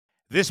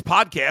This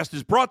podcast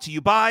is brought to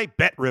you by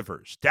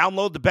BetRivers.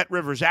 Download the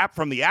BetRivers app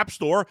from the App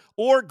Store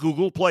or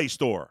Google Play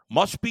Store.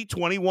 Must be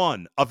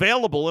 21.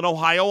 Available in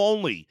Ohio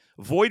only.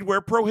 Void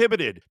where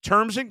prohibited.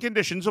 Terms and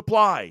conditions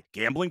apply.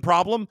 Gambling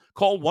problem?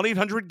 Call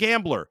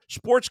 1-800-GAMBLER.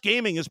 Sports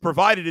gaming is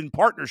provided in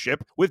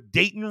partnership with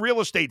Dayton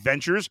Real Estate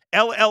Ventures,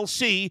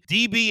 LLC,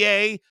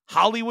 DBA,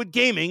 Hollywood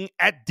Gaming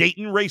at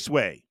Dayton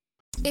Raceway.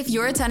 If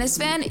you're a tennis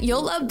fan,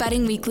 you'll love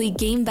Betting Weekly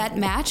Game Bet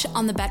Match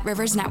on the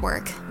BetRivers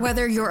Network.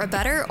 Whether you're a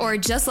bettor or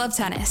just love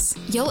tennis,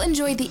 you'll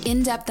enjoy the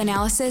in-depth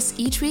analysis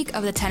each week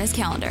of the tennis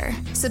calendar.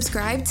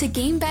 Subscribe to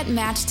Game Bet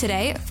Match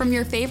today from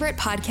your favorite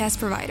podcast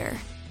provider.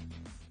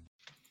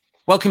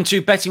 Welcome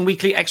to Betting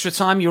Weekly Extra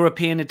Time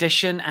European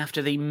Edition.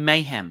 After the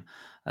mayhem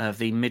of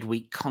the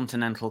midweek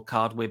continental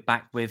card, we're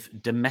back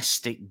with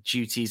domestic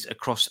duties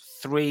across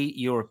 3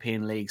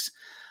 European leagues.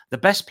 The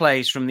best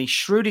plays from the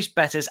shrewdest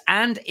bettors,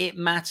 and it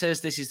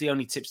matters. This is the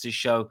only tipsters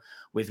show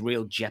with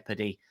real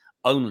jeopardy.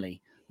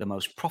 Only the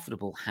most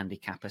profitable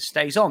handicapper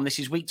stays on. This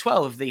is week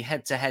 12 of the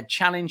head-to-head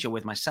challenge. You're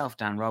with myself,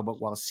 Dan Roebuck,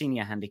 while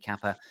senior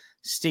handicapper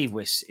Steve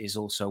Wyss is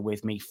also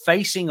with me.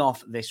 Facing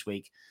off this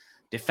week,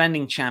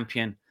 defending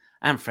champion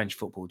and French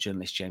football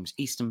journalist James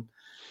Eastham,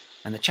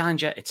 and the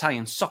challenger,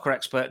 Italian soccer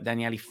expert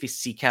Daniele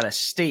Fisichella.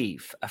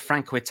 Steve, a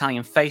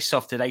Franco-Italian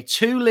face-off today.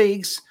 2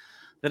 leagues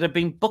that have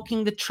been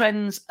bucking the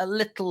trends a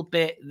little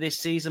bit this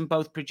season,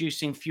 both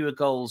producing fewer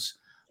goals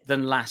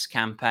than last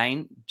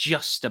campaign,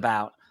 just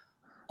about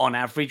on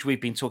average.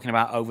 We've been talking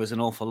about overs an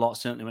awful lot,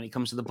 certainly when it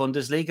comes to the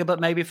Bundesliga, but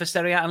maybe for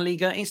Serie A and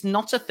Liga, it's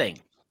not a thing.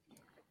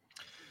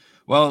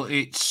 Well,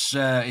 it's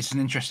an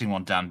interesting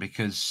one, Dan,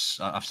 because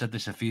I've said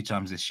this a few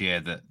times this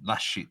year that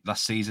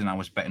last season I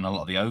was betting a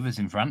lot of the overs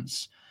in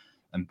France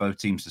and both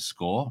teams to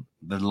score.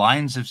 The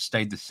lines have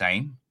stayed the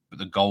same, but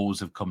the goals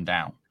have come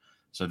down.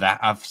 So that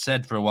I've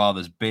said for a while,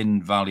 there's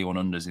been value on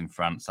unders in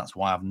France. That's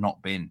why I've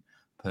not been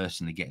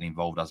personally getting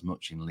involved as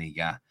much in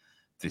Ligue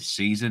this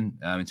season.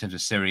 In terms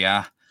of Serie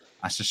A,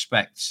 I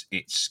suspect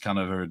it's kind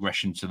of a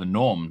regression to the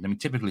norm. I mean,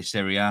 typically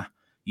Serie A,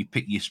 you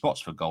pick your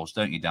spots for goals,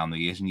 don't you, down the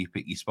years, and you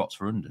pick your spots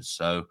for unders.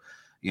 So,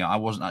 I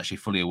wasn't actually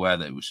fully aware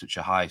that it was such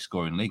a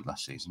high-scoring league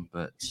last season.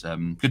 But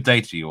good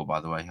day to you all,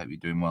 by the way. Hope you're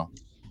doing well.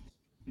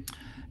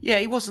 Yeah,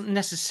 it wasn't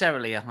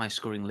necessarily a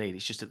high-scoring league.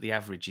 It's just that the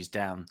average is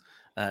down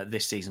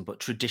this season, but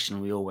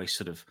traditionally we always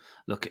sort of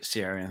look at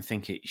Serie A and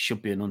think it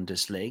should be an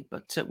unders league,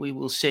 but we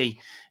will see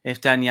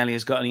if Daniele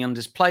has got any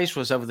unders plays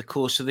for us over the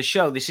course of the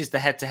show. This is the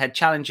head-to-head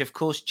challenge. Of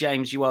course,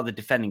 James, you are the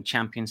defending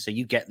champion, so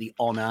you get the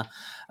honour,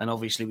 and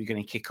obviously we're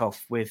going to kick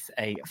off with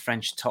a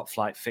French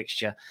top-flight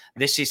fixture.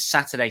 This is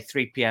Saturday,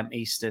 3 p.m.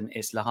 Eastern.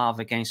 It's Le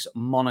Havre against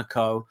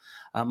Monaco.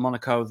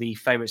 Monaco, the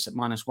favourites at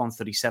minus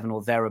 137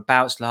 or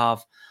thereabouts. Le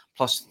Havre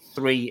plus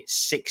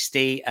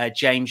 360.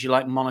 James, you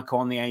like Monaco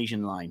on the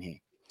Asian line here?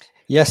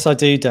 Yes, I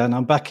do, Dan.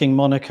 I'm backing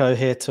Monaco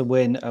here to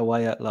win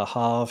away at Le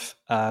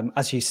Havre.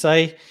 As you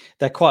say,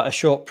 they're quite a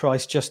short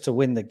price just to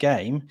win the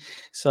game.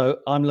 So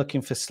I'm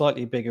looking for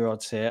slightly bigger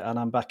odds here, and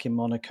I'm backing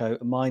Monaco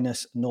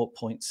minus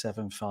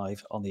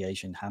 0.75 on the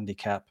Asian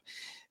handicap,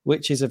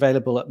 which is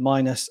available at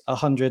minus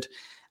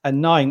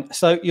 109.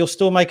 So you'll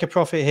still make a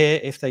profit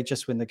here if they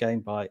just win the game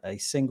by a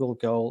single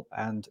goal,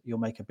 and you'll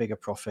make a bigger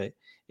profit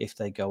if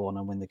they go on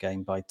and win the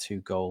game by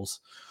 2 goals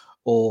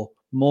or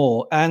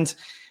more. And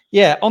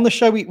yeah, on the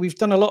show, we've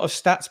done a lot of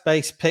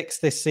stats-based picks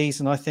this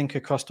season. I think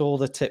across all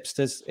the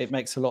tipsters, it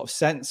makes a lot of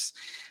sense.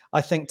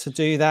 I think to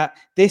do that,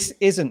 this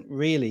isn't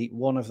really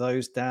one of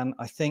those, Dan.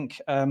 I think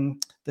the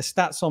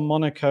stats on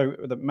Monaco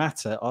that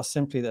matter are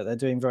simply that they're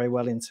doing very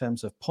well in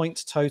terms of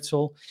point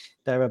total.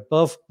 They're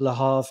above Le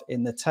Havre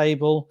in the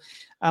table.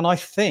 And I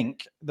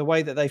think the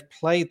way that they've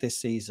played this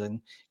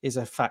season is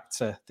a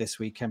factor this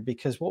weekend,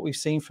 because what we've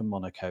seen from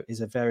Monaco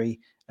is a very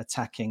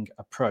attacking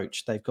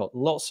approach. They've got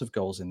lots of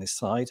goals in this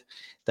side.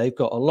 They've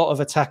got a lot of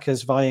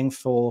attackers vying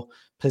for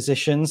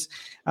positions,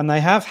 and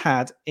they have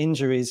had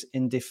injuries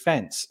in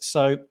defence.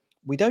 So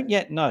we don't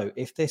yet know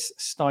if this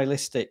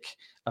stylistic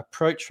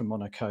approach from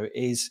Monaco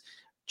is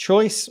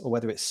choice or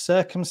whether it's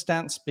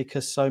circumstance,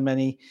 because so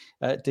many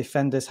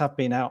defenders have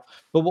been out.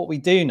 But what we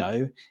do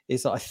know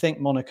is that I think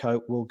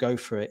Monaco will go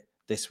for it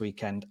this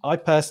weekend. I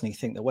personally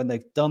think that when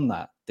they've done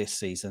that this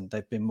season,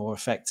 they've been more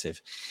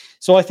effective.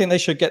 So I think they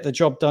should get the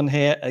job done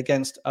here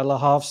against a Le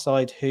Havre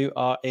side who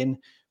are in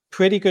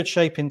pretty good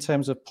shape in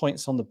terms of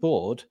points on the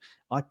board.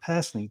 I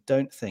personally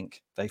don't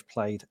think they've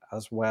played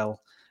as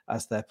well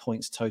as their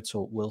points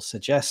total will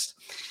suggest.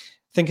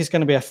 I think it's going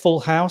to be a full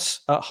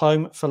house at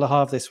home for Le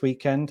Havre this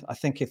weekend. I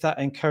think if that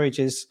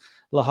encourages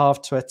Le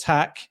Havre to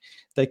attack,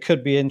 they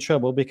could be in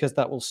trouble because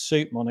that will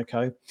suit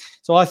Monaco.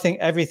 So I think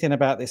everything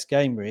about this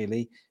game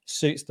really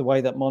suits the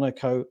way that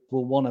Monaco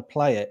will want to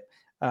play it.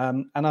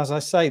 And as I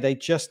say, they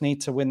just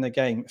need to win the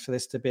game for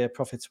this to be a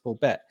profitable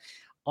bet.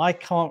 I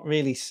can't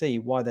really see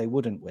why they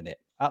wouldn't win it.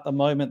 At the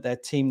moment, their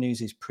team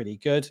news is pretty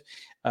good.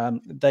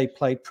 They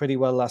played pretty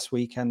well last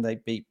weekend. They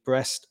beat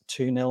Brest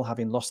 2-0,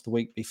 having lost the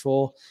week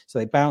before. So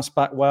they bounced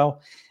back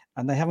well.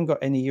 And they haven't got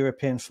any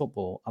European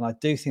football. And I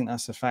do think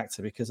that's a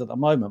factor because at the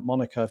moment,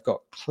 Monaco have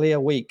got clear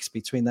weeks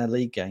between their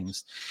league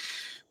games,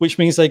 which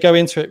means they go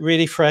into it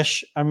really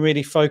fresh and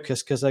really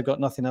focused because they've got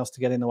nothing else to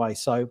get in the way.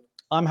 So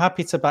I'm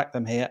happy to back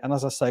them here. And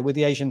as I say, with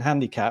the Asian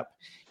handicap,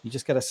 you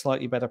just get a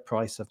slightly better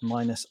price of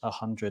minus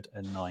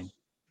 109.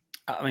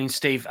 I mean,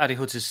 Steve, Addy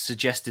Hood has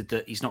suggested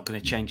that he's not going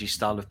to change his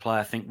style of play.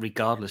 I think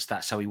regardless,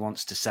 that's how he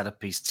wants to set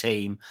up his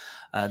team.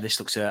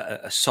 This looks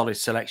a solid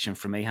selection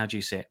for me. How do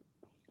you see it?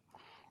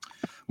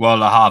 Well,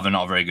 Le Havre are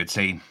not a very good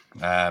team.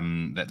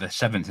 They're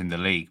seventh in the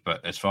league,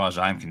 but as far as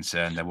I'm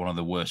concerned, they're one of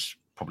the worst,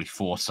 probably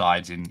 4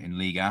 sides in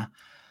Ligue 1.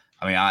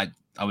 I mean,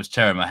 I was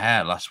tearing my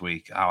hair last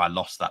week how I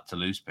lost that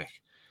Toulouse pick.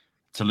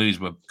 Toulouse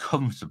were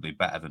comfortably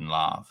better than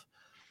Le Havre,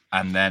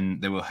 and then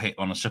they were hit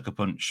on a sucker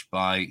punch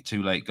by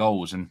 2 late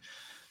goals. And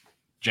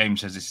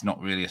James says it's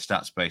not really a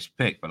stats-based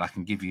pick, but I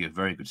can give you a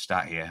very good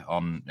stat here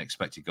on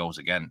expected goals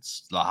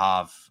against. Le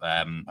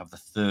Havre have the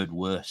 3rd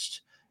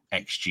worst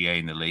XGA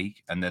in the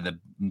league, and they're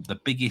the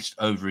biggest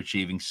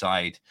overachieving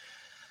side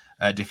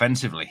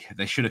defensively.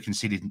 They should have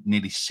conceded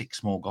nearly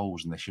 6 more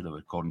goals than they should have,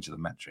 according to the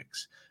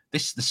metrics. The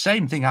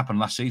same thing happened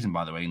last season,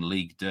 by the way, in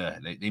Ligue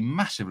 2. They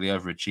massively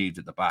overachieved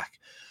at the back,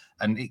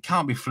 and it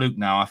can't be fluke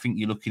now. I think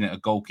you're looking at a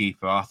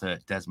goalkeeper. Arthur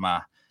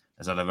Desma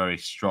has had a very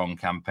strong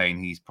campaign.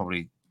 He's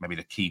probably maybe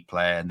the key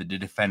player, and the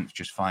defense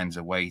just finds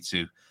a way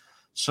to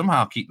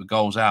somehow keep the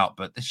goals out.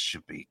 But this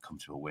should come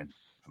to a win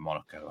for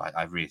Monaco.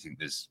 I really think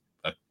there's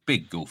a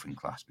big gulf in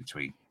class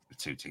between the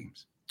 2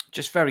 teams.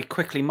 Just very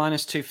quickly,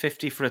 minus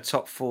 250 for a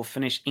top 4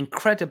 finish.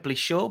 Incredibly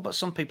short, but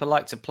some people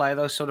like to play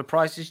those sort of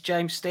prices.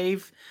 James,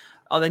 Steve,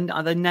 are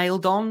they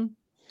nailed on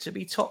to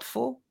be top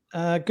 4?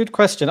 Good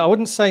question. I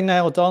wouldn't say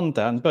nailed on,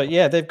 Dan, but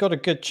yeah, they've got a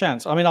good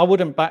chance. I mean, I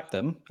wouldn't back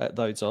them at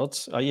those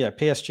odds.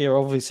 PSG are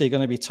obviously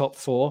going to be top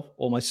 4,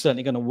 almost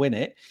certainly going to win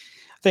it.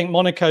 I think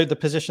Monaco, the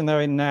position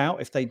they're in now,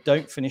 if they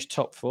don't finish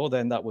top 4,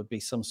 then that would be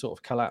some sort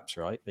of collapse,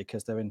 right?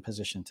 Because they're in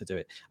position to do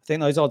it. I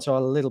think those odds are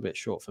a little bit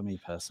short for me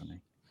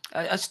personally.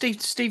 Steve,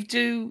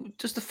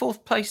 does the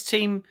 4th place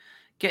team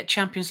get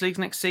Champions League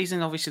next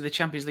season? Obviously, the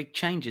Champions League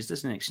changes,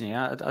 doesn't it, next year?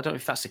 I don't know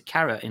if that's a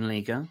carrot in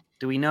Liga.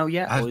 Do we know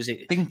yet, or is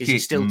it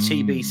still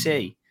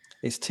TBC?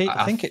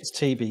 I think it's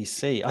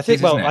TBC. I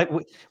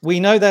think. We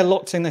know they're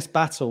locked in this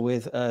battle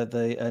with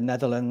the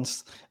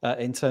Netherlands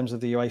in terms of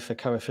the UEFA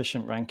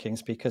coefficient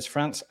rankings, because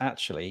France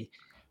actually,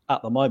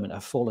 at the moment,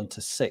 have fallen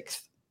to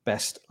 6th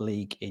best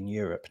league in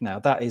Europe. Now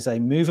that is a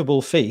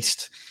movable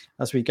feast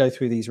as we go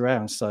through these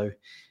rounds. So,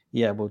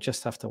 yeah, we'll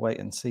just have to wait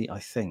and see, I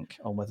think,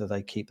 on whether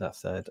they keep that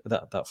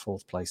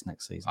 4th place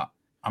next season.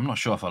 I'm not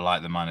sure if I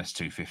like the minus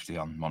 250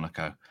 on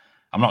Monaco.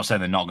 I'm not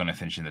saying they're not going to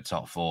finish in the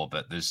top 4,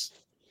 but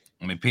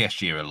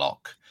PSG are a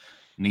lock.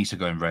 Nice are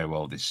going very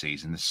well this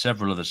season. There's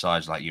several other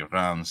sides like your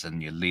Reims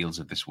and your Lille's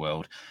of this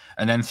world.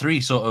 And then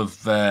 3 sort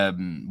of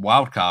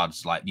wild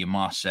cards like your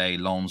Marseille,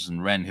 Lens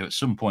and Rennes, who at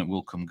some point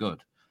will come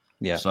good.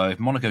 Yeah. So if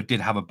Monaco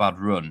did have a bad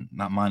run,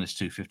 that minus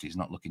 250 is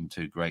not looking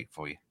too great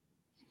for you.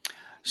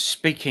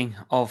 Speaking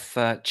of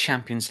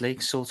Champions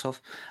League, sort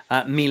of,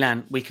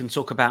 Milan, we can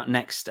talk about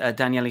next.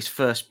 Daniele's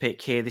first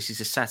pick here. This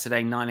is a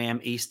Saturday 9 a.m.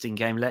 Eastern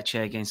game.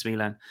 Lecce against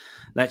Milan.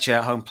 Lecce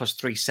at home plus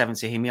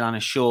 370 here. Milan are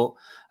short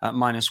at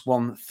minus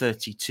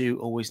 132.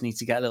 Always need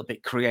to get a little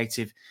bit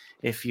creative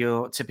if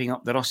you're tipping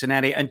up the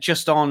Rossoneri. And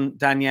just on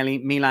Daniele,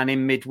 Milan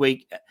in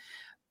midweek,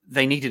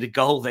 they needed a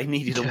goal. They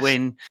needed a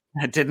win,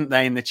 didn't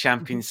they, in the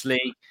Champions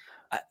League?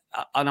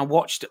 And I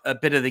watched a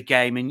bit of the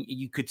game, and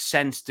you could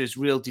sense there's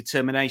real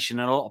determination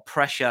and a lot of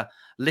pressure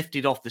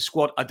lifted off the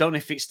squad. I don't know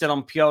if it's still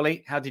on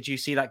Pioli. How did you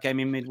see that game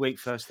in midweek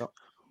first up?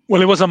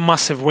 Well, it was a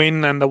massive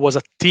win, and it was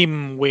a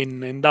team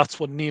win, and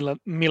that's what Milan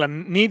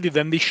needed.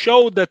 And they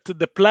showed that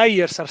the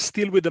players are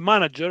still with the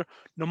manager,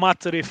 no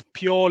matter if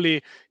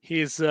Pioli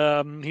he's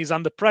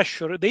under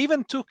pressure. They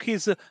even took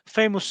his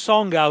famous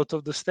song out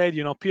of the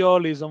stadium.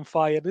 Pioli is on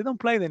fire. They don't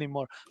play it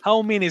anymore.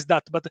 How mean is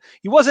that? But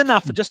it was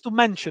enough just to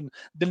mention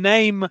the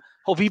name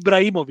of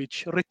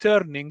Ibrahimovic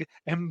returning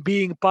and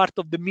being part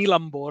of the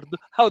Milan board.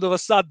 Out of a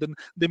sudden,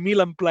 the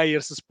Milan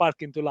players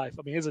spark into life.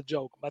 I mean, it's a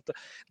joke, but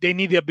they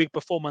needed a big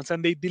performance,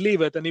 and they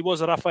delivered. And it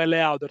was Rafael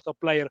Leao, the top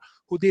player,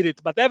 who did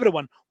it. But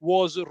everyone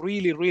was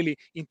really, really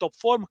in top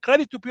form.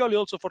 Credit to Pioli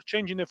also for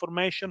changing the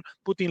formation,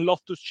 putting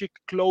Loftus-Cheek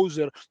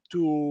closer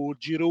to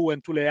Giroud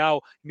and to Leao,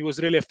 and he was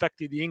really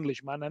effective, the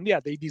Englishman. And yeah,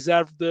 they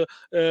deserved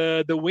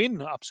the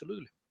win,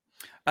 absolutely.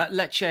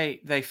 Lecce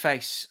they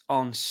face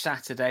on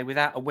Saturday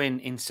without a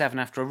win in 7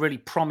 after a really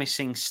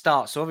promising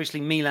start. So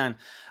obviously Milan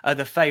are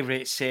the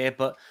favourites here,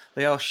 but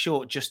they are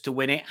short just to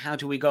win it. How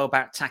do we go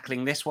about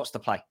tackling this? What's the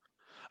play?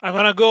 I'm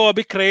going to go a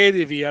bit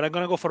creative here. I'm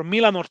going to go for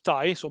Milan or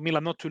tie, so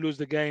Milan not to lose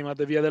the game at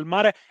the Via del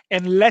Mare,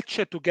 and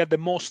Lecce to get the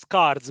most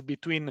cards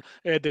between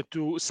the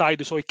 2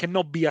 sides, so it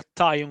cannot be a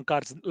tie on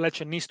cards.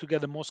 Lecce needs to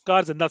get the most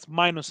cards, and that's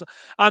minus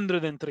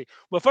 103.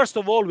 Well, first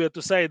of all, we have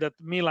to say that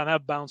Milan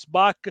have bounced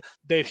back.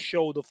 They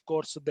showed, of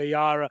course, they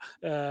are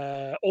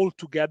all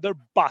together,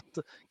 but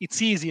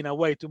it's easy in a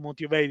way to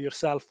motivate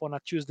yourself on a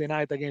Tuesday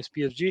night against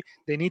PSG.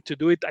 They need to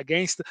do it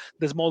against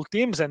the small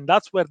teams, and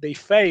that's where they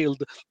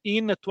failed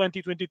in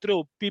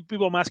 2023.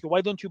 people may ask you,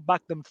 why don't you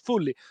back them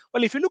fully?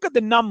 Well, if you look at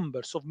the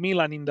numbers of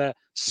Milan in the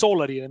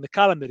solar year, in the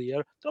calendar year,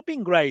 they're not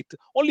been great.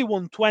 Only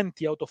won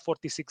 20 out of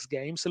 46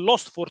 games,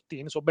 lost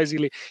 14, so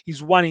basically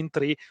is 1 in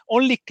 3,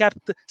 only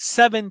kept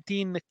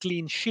 17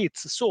 clean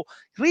sheets. So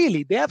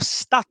really, they have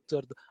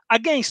stuttered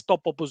against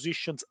top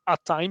oppositions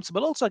at times,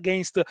 but also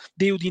against the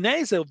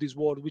Udinese of this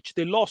world, which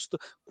they lost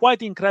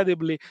quite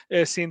incredibly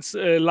since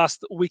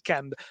last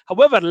weekend.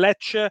 However,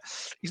 Lecce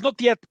is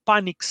not yet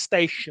panic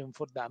station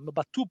for them,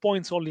 but 2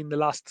 points only in the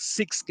last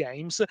 6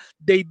 games.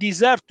 They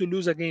deserve to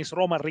lose against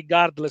Roma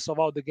regardless of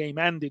how the game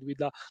ended with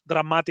a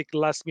dramatic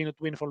last-minute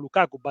win for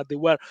Lukaku, but they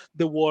were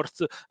the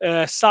worst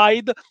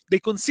side. They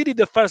conceded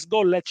the first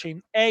goal, Lecce,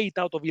 in 8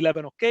 out of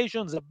 11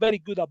 occasions. They're very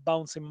good at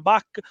bouncing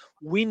back,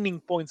 winning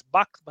points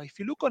back. But if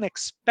you look on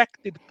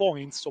expected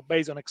points, so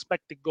based on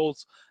expected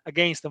goals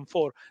against them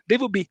for, they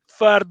will be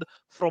third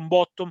from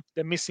bottom.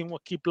 They're missing a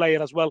key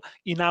player as well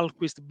in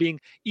Alquist being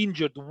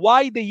injured.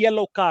 Why the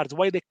yellow cards?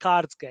 Why the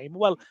cards game?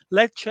 Well,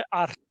 Lecce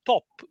are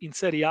top in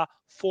Serie A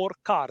for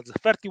cards,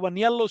 31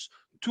 yellows,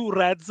 2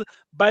 reds.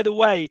 By the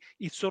way,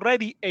 it's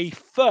already a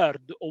third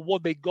of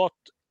what they got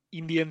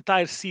in the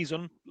entire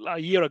season a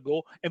year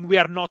ago, and we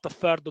are not a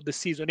third of the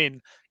season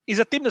in. Is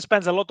a team that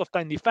spends a lot of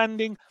time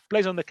defending,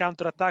 plays on the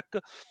counter-attack.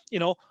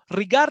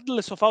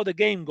 Regardless of how the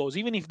game goes,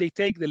 even if they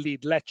take the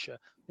lead, Lecce,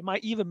 they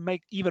might even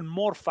make even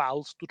more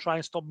fouls to try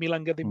and stop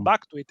Milan getting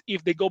back to it.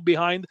 If they go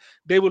behind,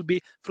 they will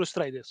be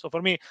frustrated. So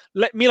for me,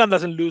 Milan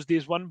doesn't lose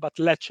this one, but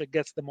Lecce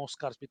gets the most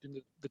cards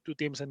between the two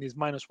teams and is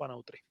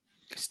 -103.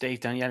 Steve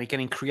Daniele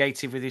getting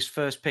creative with his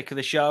first pick of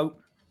the show.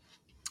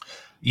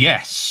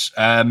 Yes,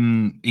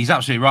 he's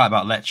absolutely right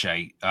about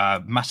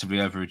Lecce. Massively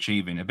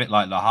overachieving, a bit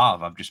like Le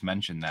Havre I've just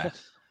mentioned there.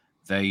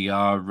 They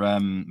are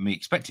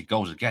expected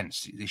goals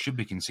against. They should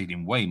be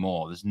conceding way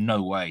more. There's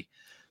no way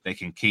they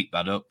can keep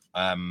that up.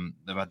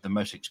 They've had the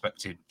most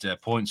expected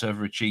points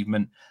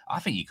overachievement. I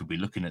think you could be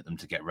looking at them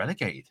to get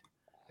relegated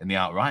in the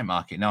outright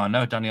market. Now, I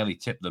know Daniele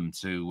tipped them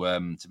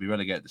to be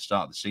relegated at the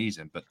start of the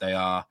season, but they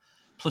are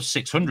plus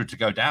 600 to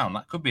go down.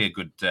 That could be a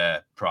good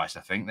price,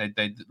 I think.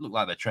 They look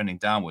like they're trending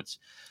downwards.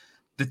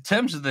 In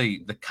terms of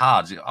the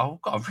cards,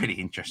 I've got a really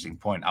interesting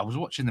point. I was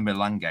watching the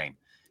Milan game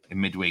in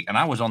midweek, and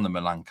I was on the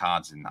Milan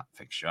cards in that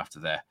fixture after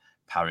their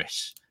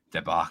Paris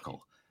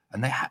debacle,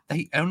 and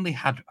they only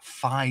had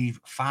 5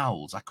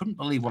 fouls. I couldn't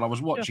believe what I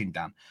was watching,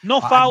 Dan.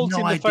 No fouls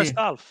in the first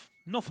half.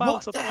 No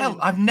fouls what at the all.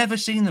 hell? I've never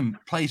seen them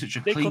play such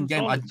a clean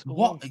game.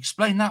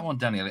 Explain that one,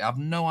 Daniele. I've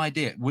no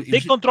idea.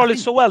 They control it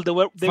so well. They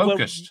were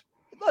focused.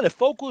 They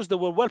focused. They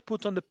were well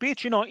put on the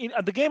pitch.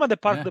 At the game at the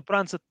Parc des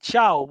Princes,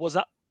 Ciao was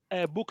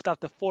booked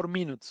after 4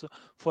 minutes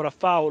for a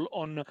foul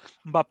on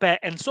Mbappé.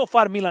 And so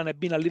far, Milan have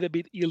been a little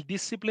bit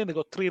ill-disciplined. They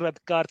got 3 red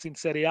cards in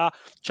Serie A.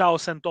 Ciao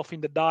sent off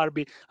in the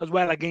derby as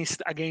well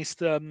against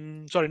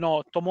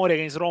Tomori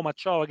against Roma,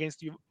 Ciao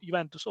against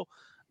Juventus. So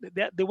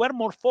they were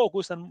more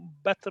focused and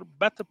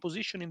better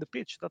position in the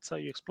pitch. That's how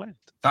you explain it.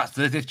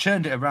 They've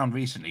turned it around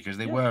recently because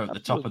they were at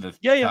the top of the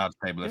card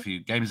table a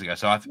few games ago.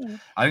 So I think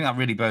that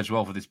really bodes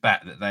well for this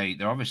bet that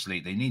they're obviously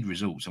they need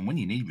results, and when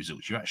you need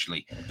results,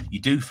 you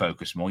do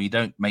focus more. You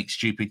don't make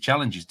stupid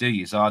challenges, do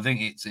you? So I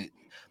think it's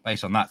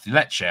based on that.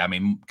 Lecce, I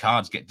mean,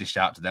 cards get dished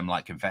out to them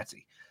like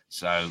confetti.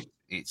 So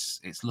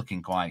it's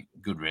looking quite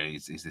good, really.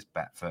 Is this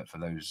bet for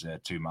those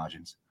 2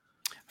 margins?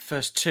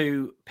 First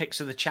 2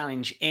 picks of the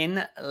challenge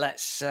in.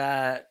 Let's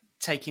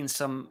take in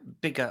some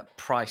bigger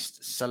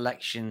priced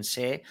selections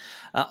here.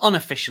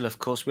 Unofficial, of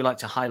course, we like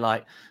to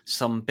highlight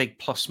some big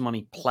plus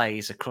money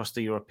plays across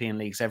the European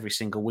leagues every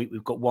single week.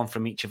 We've got one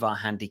from each of our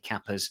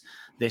handicappers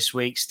this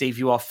week. Steve,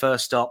 you are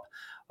first up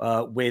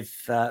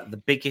with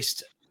the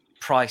biggest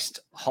priced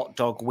hot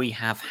dog we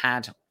have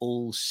had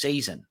all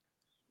season.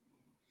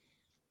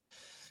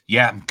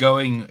 Yeah, I'm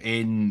going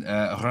in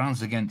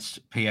Reims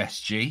against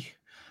PSG.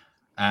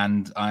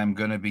 And I'm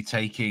going to be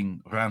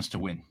taking Reims to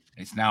win.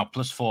 It's now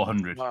plus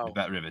 400 with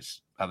Bet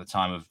Rivers at the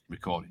time of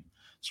recording.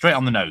 Straight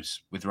on the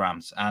nose with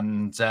Reims.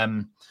 And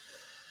I'm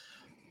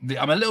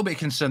a little bit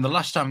concerned. The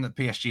last time that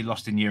PSG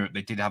lost in Europe,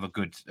 they did have a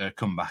good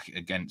comeback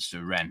against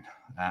Rennes.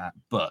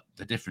 But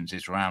the difference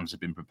is Reims have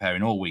been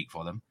preparing all week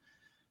for them.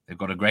 They've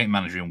got a great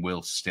manager in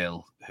Wyss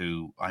still,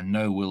 who I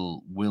know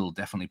will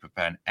definitely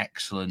prepare an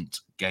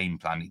excellent game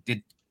plan. He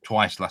did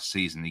twice last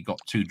season. He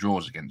got 2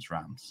 draws against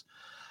Reims.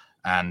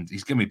 And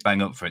he's going to be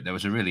bang up for it. There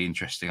was a really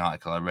interesting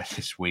article I read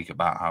this week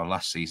about how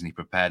last season he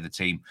prepared the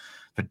team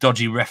for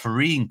dodgy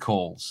refereeing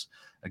calls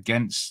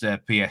against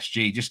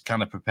PSG, just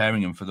kind of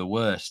preparing them for the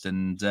worst.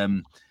 And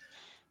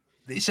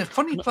it's a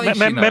funny place.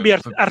 Maybe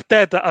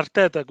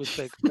Arteta could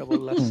take a couple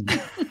less.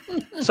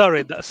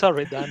 sorry,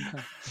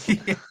 Dan.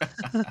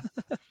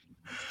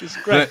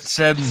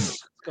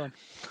 But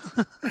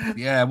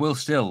yeah, Will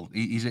still.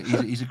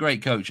 He's a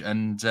great coach,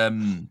 and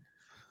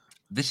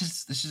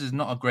this is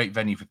not a great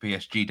venue for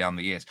PSG down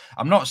the years.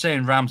 I'm not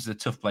saying Reims is a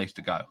tough place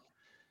to go,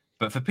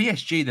 but for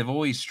PSG, they've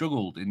always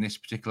struggled in this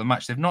particular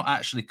match. They've not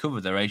actually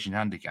covered their Asian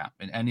handicap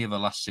in any of the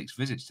last 6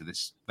 visits to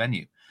this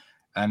venue,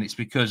 and it's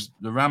because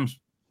the Reims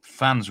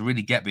fans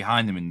really get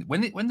behind them.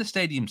 When the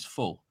stadium's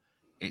full,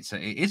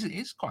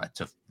 it's quite a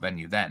tough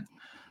venue then.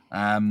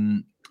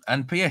 And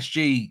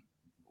PSG,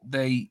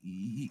 they've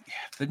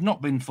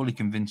not been fully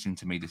convincing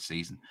to me this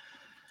season.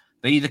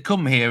 They either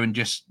come here and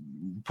just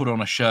put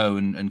on a show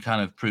and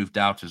kind of prove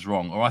doubters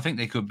wrong, or I think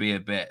they could be a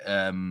bit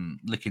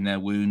licking their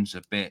wounds,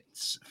 a bit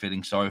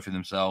feeling sorry for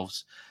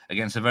themselves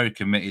against a very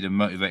committed and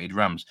motivated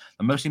Rams.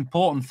 The most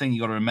important thing you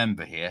got to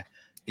remember here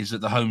is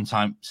that the home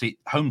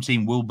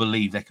team will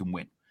believe they can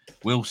win.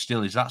 Will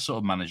Still is that sort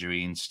of manager.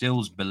 He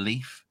instills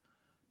belief,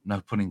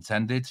 no pun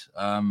intended.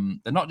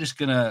 They're not just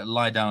going to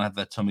lie down and have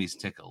their tummies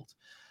tickled.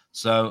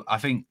 So I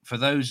think for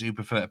those who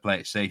prefer to play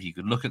it safe, you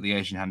could look at the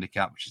Asian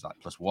handicap, which is like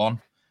 +1.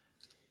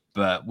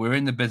 But we're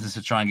in the business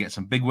to try and get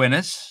some big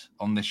winners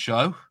on this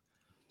show.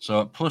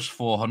 So at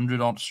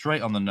 +400,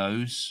 straight on the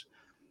nose.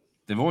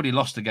 They've already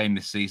lost a game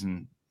this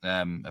season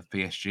of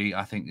PSG.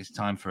 I think it's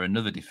time for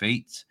another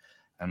defeat.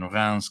 And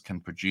Reims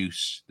can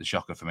produce the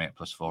shocker for me at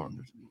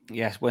 +400.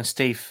 Yes, when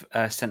Steve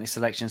sent his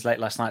selections late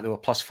last night, they were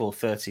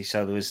 +430.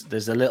 So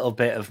there's a little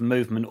bit of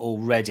movement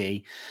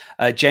already.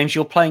 James,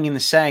 you're playing in the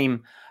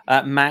same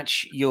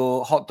match.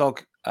 Your hot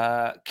dog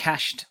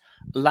cashed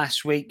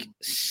last week.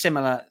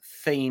 Similar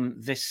theme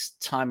this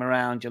time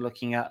around. You're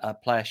looking at a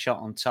player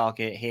shot on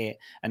target here,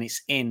 and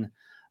it's in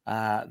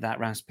that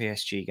Reims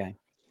PSG game.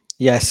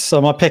 Yes, so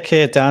my pick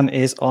here, Dan,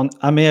 is on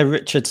Amir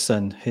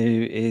Richardson,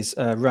 who is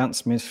a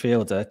Reims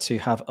midfielder, to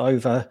have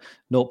over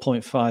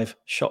 0.5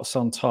 shots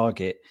on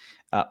target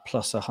at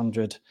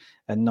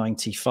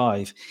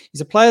 +195.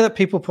 He's a player that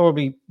people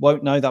probably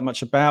won't know that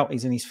much about.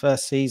 He's in his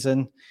first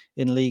season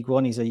in League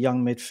One. He's a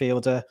young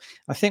midfielder.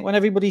 I think when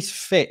everybody's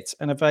fit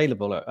and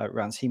available at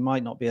Reims, he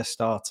might not be a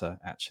starter,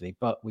 actually.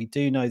 But we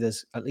do know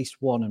there's at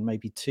least one and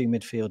maybe two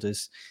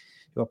midfielders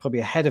who are probably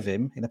ahead of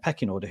him in the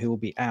pecking order who will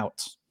be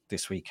out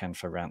this weekend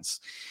for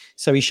Reims.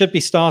 So he should be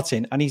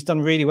starting, and he's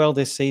done really well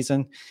this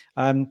season.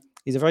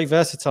 He's a very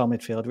versatile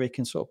midfielder. He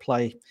can sort of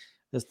play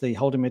as the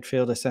holding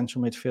midfielder,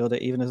 central midfielder,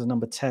 even as a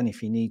number 10 if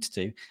he needs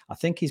to. I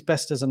think he's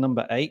best as a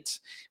number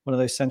 8, one of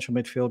those central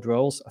midfield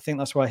roles. I think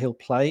that's where he'll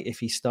play if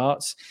he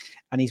starts.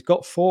 And he's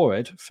got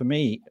forward, for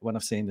me, when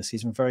I've seen this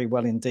season, very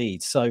well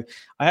indeed. So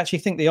I actually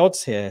think the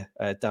odds here,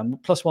 Dan,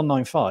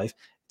 +195,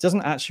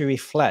 doesn't actually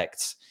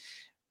reflect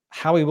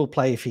how he will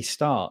play if he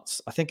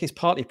starts. I think it's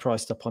partly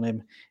priced up on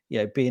him,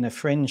 being a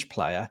fringe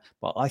player,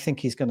 but I think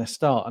he's going to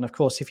start. And of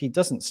course, if he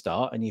doesn't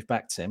start and you've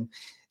backed him,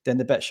 then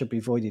the bet should be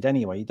voided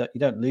anyway. You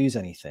don't lose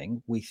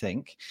anything, we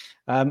think.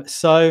 I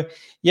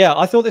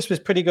thought this was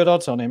pretty good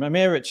odds on him.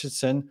 Amir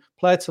Richardson,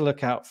 player to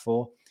look out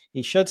for.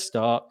 He should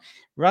start.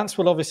 Reims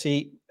will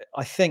obviously,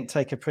 I think,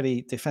 take a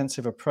pretty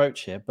defensive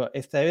approach here. But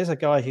if there is a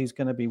guy who's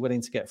going to be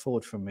willing to get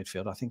forward from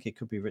midfield, I think it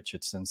could be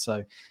Richardson.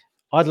 So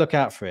I'd look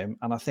out for him,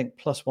 and I think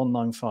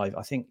 +195.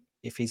 I think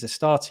if he's a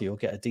starter, you'll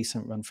get a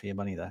decent run for your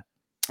money there.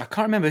 I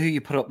can't remember who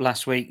you put up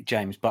last week,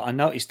 James, but I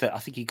noticed that I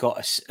think he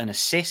got an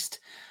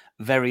assist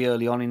very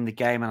early on in the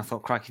game, and I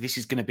thought, crikey, this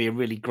is going to be a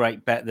really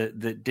great bet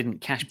that didn't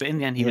cash. But in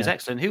the end, he was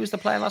excellent. Who was the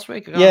player last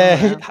week?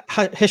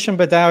 Hisham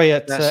Badawi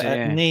at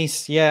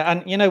Nice. Yeah,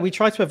 and we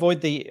try to avoid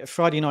the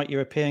Friday night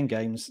European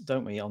games,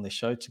 don't we, on this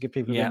show, to give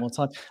people a bit more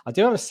time. I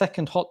do have a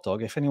second hot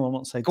dog if anyone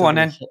wants to say.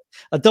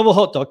 A double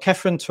hot dog.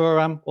 Kefren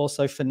Touram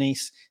also for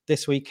Nice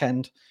this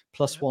weekend,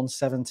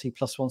 +170,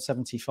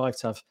 +175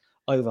 to have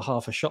over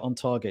half a shot on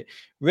target.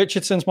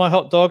 Richardson's my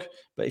hot dog,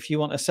 but if you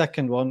want a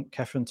second one,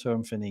 Kefren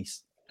Touram for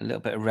Nice. A little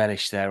bit of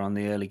relish there on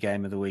the early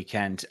game of the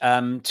weekend.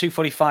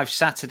 2:45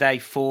 Saturday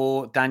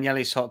for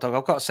Daniele's hot dog.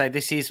 I've got to say,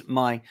 this is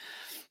my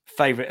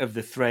favourite of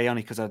the three,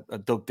 only because I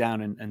dug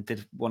down and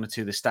did one or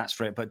two of the stats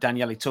for it. But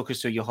Daniele, talk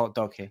us through your hot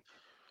dog here.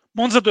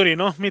 Monza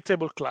Torino,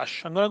 mid-table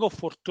clash. I'm going to go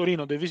for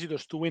Torino, the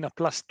visitors, to win a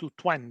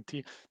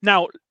 +220.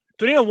 Now,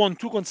 Torino won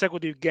 2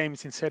 consecutive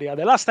games in Serie A.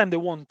 The last time they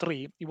won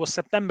 3, it was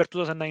September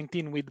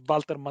 2019 with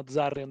Walter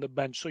Mazzarri on the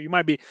bench. So you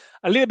might be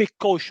a little bit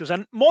cautious.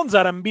 And Monza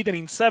are unbeaten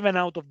in 7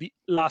 out of the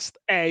last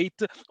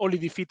 8. Only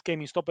defeat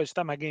came in stoppage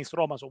time against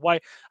Roma. So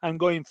why I'm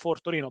going for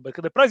Torino?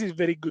 Because the price is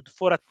very good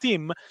for a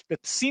team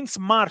that since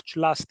March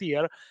last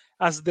year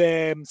has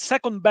the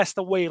second best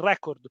away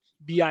record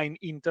behind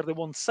Inter. They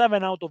won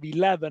 7 out of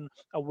 11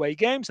 away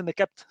games, and they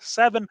kept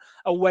 7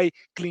 away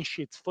clean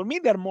sheets. For me,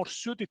 they're more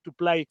suited to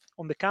play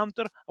on the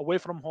counter, away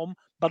from home,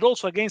 but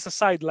also against a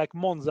side like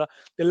Monza.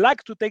 They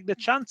like to take the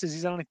chances.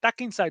 It's an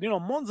attacking side.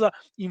 Monza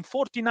in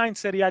 49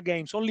 Serie A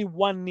games, only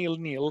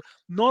 1-0.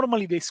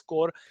 Normally they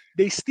score.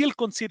 They still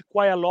concede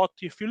quite a lot.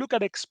 If you look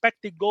at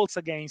expected goals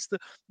against,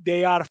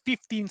 they are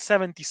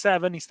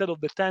 15.77 instead of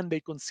the 10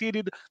 they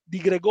conceded. Di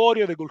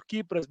Gregorio, the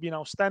goalkeeper, has been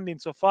outstanding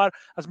so far,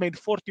 has made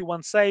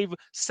 41 saves,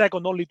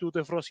 second only to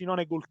the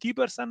Frosinone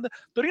goalkeepers. And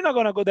Torino are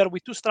going to go there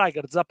with 2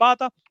 strikers,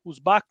 Zapata, who's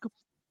back,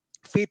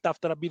 fit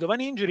after a bit of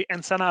an injury,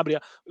 and Sanabria,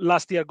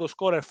 last year goal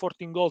scorer,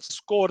 14 goals,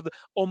 scored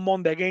on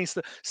Monday against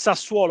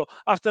Sassuolo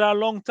after a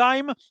long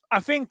time. I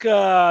think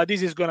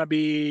this is gonna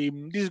be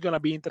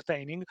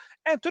entertaining,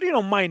 and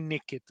Torino might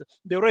nick it.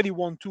 They already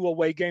won 2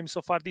 away games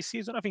so far this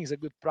season. I think it's a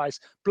good price,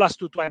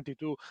 +220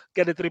 to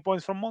get the 3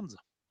 points from Monza.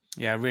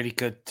 Yeah, really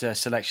good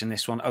selection,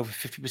 this one. Over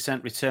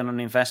 50% return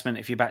on investment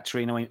if you back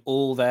Torino in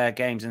all their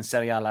games in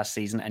Serie A last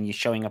season, and you're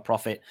showing a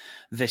profit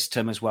this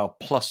term as well.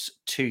 Plus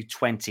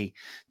 220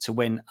 to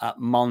win at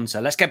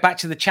Monza. Let's get back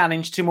to the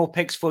challenge. 2 more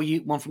picks for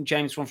you. One from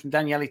James, one from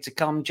Daniele to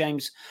come.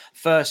 James,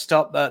 first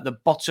up, the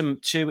bottom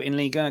 2 in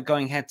Ligue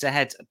going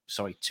head-to-head.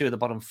 Sorry, 2 of the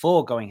bottom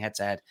 4 going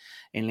head-to-head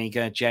in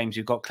Ligue. James,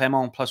 you've got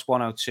Clermont plus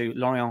 102,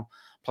 Lorient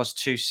plus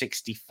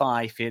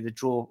 265 here. The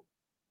draw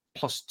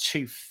plus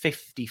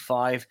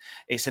 255.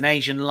 It's an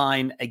Asian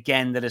line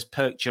again that has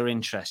perked your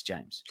interest,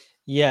 James.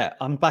 Yeah,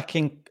 I'm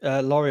backing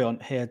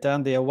Lorient here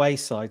down the away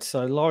side.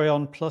 So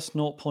Lorient plus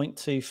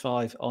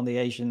 0.25 on the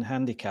Asian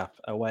handicap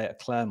away at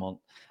Clermont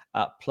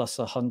at plus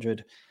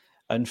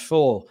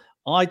 104.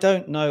 I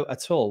don't know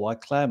at all why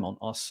Clermont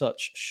are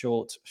such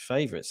short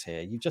favourites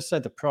here. You've just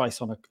said the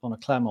price on a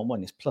Clermont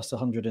one is plus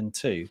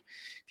 102. If you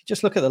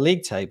just look at the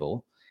league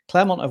table,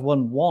 Clermont have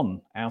won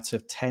 1 out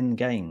of 10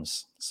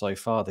 games so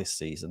far this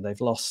season. They've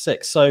lost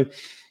 6. So,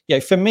 yeah,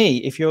 for me,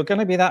 if you're going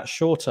to be that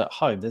short at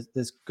home,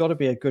 there's got to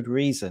be a good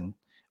reason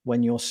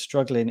when you're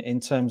struggling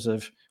in terms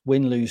of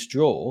win, lose,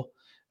 draw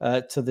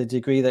to the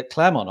degree that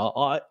Clermont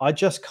are. I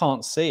just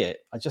can't see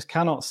it. I just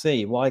cannot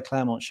see why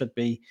Clermont should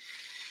be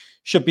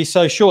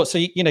so short. So,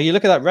 you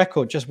look at that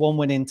record, just 1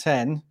 win in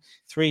 10,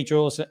 3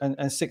 draws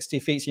and 60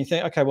 defeats. And you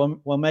think, okay,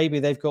 well, maybe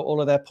they've got all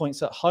of their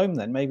points at home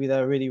then. Maybe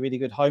they're a really, really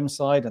good home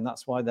side, and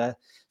that's why they're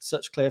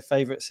such clear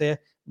favourites here.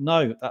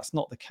 No, that's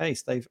not the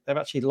case. They've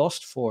actually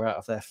lost 4 out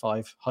of their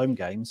 5 home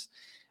games,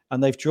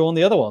 and they've drawn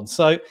the other one.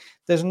 So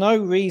there's no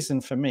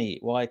reason for me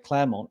why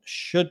Clermont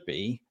should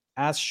be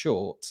as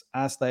short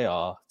as they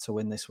are to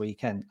win this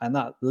weekend. And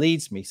that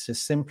leads me to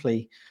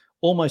simply,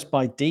 almost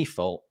by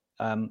default,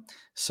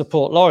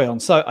 support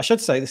Lorient. So I should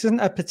say this isn't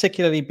a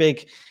particularly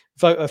big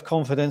vote of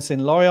confidence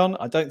in Lorient.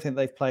 I don't think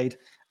they've played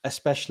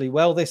especially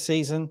well this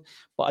season,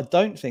 but I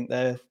don't think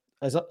they're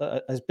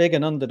as big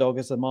an underdog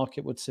as the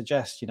market would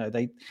suggest.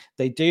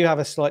 They do have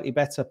a slightly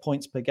better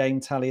points per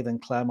game tally than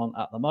Clermont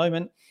at the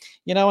moment.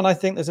 And I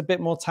think there's a bit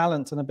more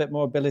talent and a bit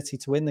more ability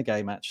to win the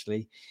game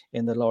actually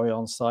in the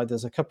Lorient side.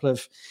 There's a couple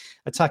of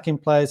attacking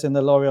players in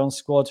the Lorient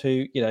squad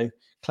who,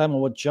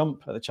 Clermont would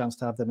jump at the chance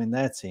to have them in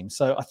their team.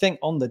 So I think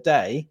on the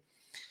day,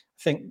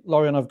 I think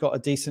Lorient have got a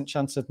decent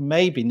chance of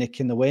maybe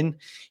nicking the win,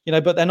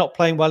 but they're not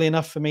playing well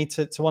enough for me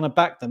to want to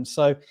back them.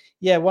 So,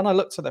 yeah, when I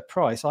looked at the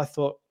price, I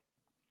thought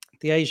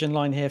the Asian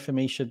line here for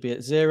me should be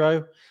at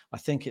 0. I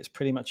think it's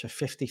pretty much a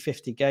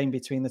 50-50 game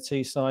between the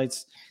two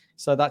sides.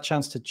 So that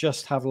chance to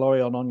just have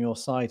Lorient on your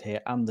side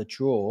here and the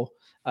draw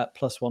at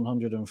plus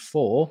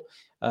 104,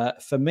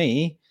 for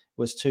me,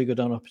 was too good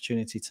an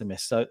opportunity to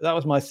miss. So that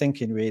was my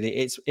thinking, really.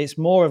 It's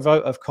more a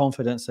vote of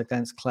confidence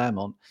against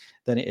Clermont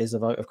than it is a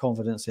vote of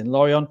confidence in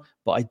Lorient.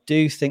 But I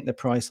do think the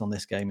price on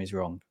this game is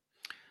wrong.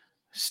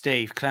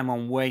 Steve,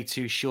 Clermont way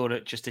too short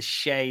at just a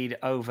shade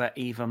over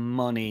even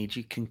money.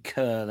 Do you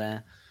concur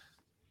there?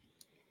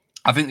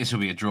 I think this will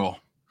be a draw.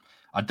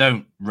 I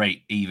don't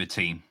rate either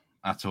team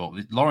at all.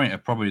 Lorient are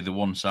probably the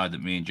one side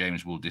that me and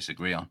James will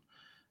disagree on.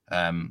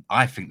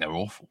 I think they're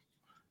awful.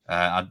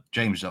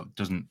 James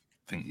doesn't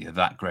think they're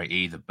that great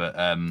either, but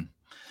I'm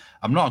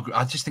not.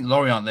 I just think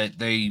Lorient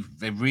they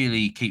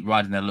really keep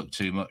riding their luck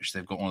too much.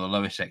 They've got one of the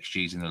lowest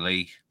XGs in the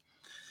league.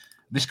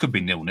 This could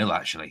be 0-0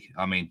 actually.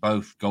 I mean,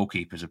 both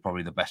goalkeepers are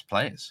probably the best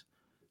players,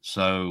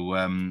 so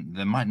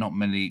there might not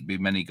be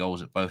many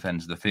goals at both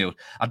ends of the field.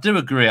 I do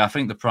agree. I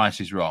think the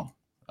price is wrong.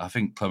 I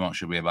think Clermont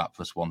should be about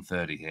plus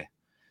 130 here.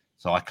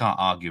 So I can't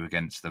argue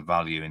against the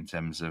value in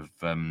terms of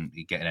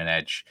you getting an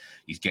edge.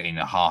 He's getting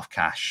a half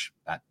cash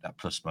at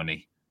plus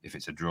money if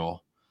it's a draw.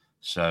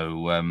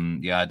 So,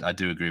 I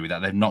do agree with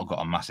that. They've not got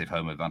a massive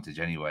home advantage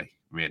anyway,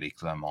 really,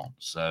 Clermont.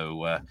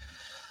 So,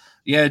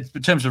 in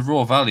terms of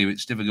raw value,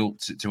 it's difficult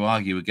to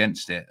argue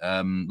against it.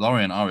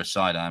 Lorient are a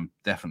side I'm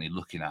definitely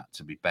looking at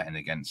to be betting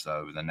against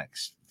over the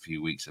next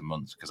few weeks and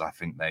months because I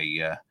think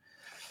they,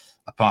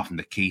 apart from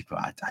the keeper,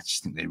 I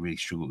just think they really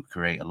struggle to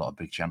create a lot of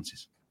big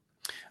chances.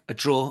 A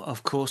draw,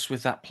 of course,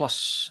 with that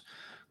plus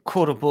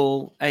quarter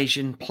ball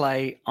Asian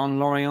play on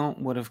Lorient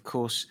would, of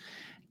course,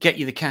 get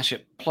you the cash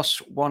at plus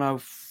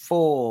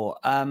 104.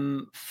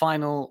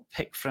 Final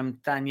pick from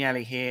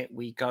Daniele here.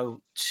 We go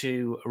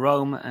to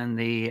Rome and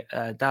the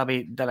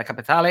Derby della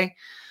Capitale.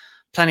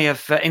 Plenty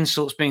of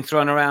insults being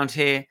thrown around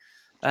here,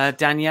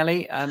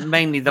 Daniele,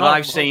 mainly that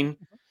I've seen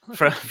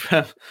from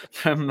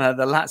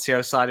the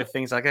Lazio side of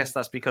things. I guess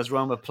that's because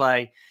Roma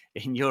play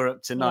in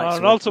Europe tonight.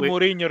 And also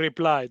Mourinho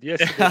replied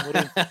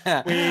yesterday.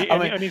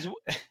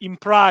 In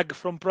Prague,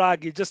 from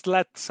Prague, he just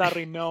let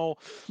Sarri know.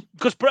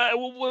 Because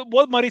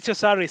what Maurizio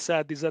Sarri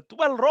said is that,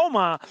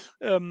 Roma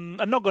are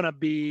not going to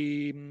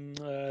be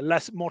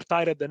more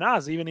tired than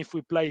us, even if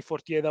we play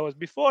 48 hours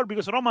before,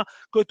 because Roma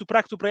go to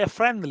Prague to play a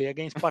friendly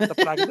against Sparta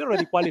Prague. They're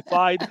already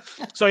qualified.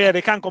 So,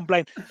 they can't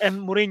complain.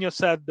 And Mourinho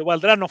said, there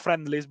are no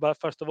friendlies, but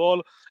first of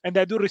all, and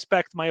I do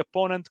respect my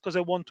opponent because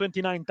I won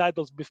 29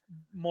 titles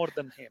more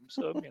than him.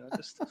 So,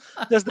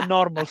 just the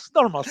normal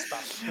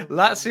stuff.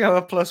 Lazio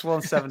are plus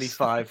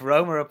 175,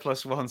 Roma are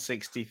plus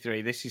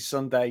 163. This is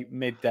Sunday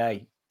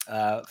midday.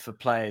 for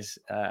players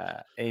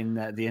in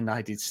the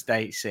United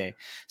States here.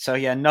 So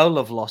yeah, no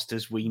love lost,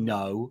 as we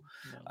know.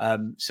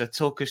 So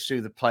talk us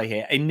through the play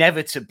here.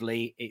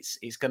 Inevitably,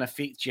 it's going to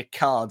feature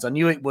cards. I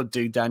knew it would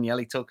do.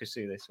 Daniele, talk us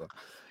through this one.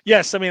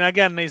 Yes, I mean,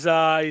 again, is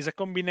a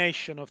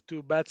combination of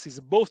two bets. Is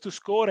both to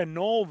score and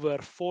over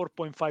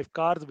 4.5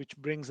 cards, which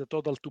brings the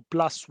total to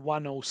plus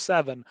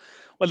 107.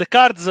 Well, the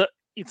cards,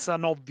 it's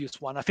an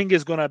obvious one. I think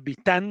it's going to be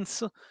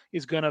tense.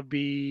 It's going to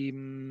be...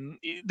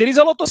 there is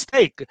a lot of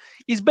stake.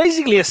 It's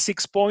basically a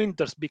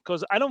 6-pointers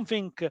because I don't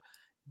think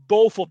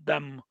both of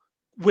them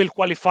will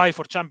qualify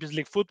for Champions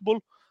League football.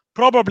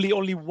 Probably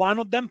only one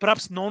of them,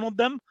 perhaps none of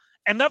them.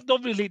 And that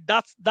obviously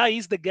that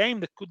is the game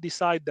that could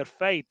decide their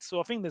fate.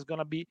 So I think there's going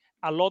to be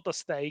a lot of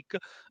stake.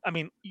 I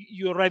mean,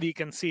 you already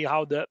can see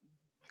how the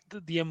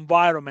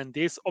environment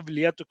is.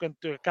 Obviously, you have to take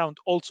into account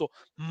also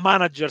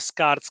managers'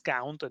 cards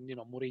count. And,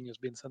 Mourinho's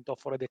been sent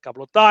off already a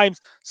couple of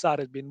times. Sarri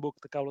has been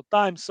booked a couple of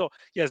times. So,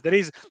 yes, there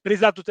is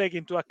that to take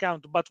into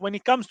account. But when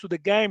it comes to the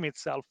game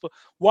itself,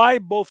 why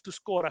both to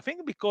score? I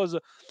think because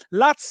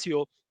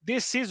Lazio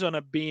this season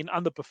have been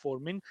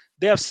underperforming.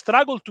 They have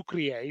struggled to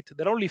create.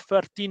 They're only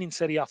 13 in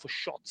Serie A for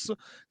shots.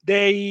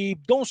 They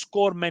don't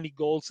score many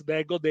goals.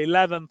 They got the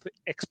 11th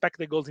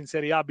expected goals in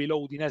Serie A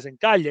below Udinese and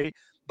Cagliari,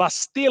 but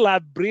still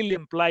have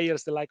brilliant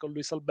players like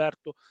Luis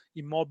Alberto,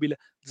 Immobile,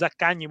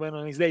 Zaccagni when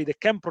on his day. They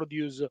can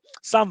produce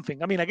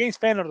something. I mean,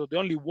 against Feyenoord, they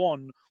only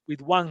won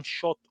with one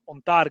shot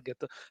on target.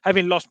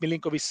 Having lost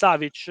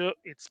Milinkovic-Savic,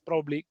 it's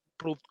probably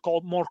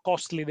proved more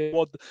costly than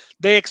what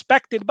they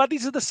expected, but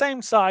it's the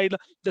same side.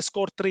 They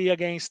scored 3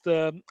 against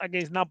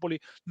Napoli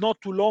not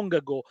too long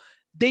ago.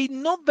 They're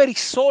not very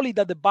solid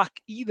at the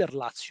back either,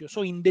 Lazio.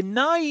 So in the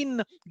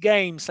 9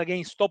 games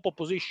against top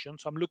opposition,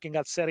 so I'm looking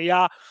at Serie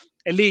A,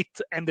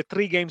 Elite, and the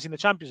 3 games in the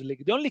Champions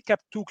League, they only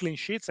kept 2 clean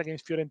sheets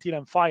against Fiorentina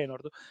and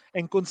Feyenoord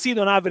and concede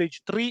on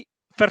average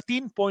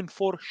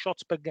 13.4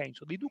 shots per game.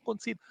 So they do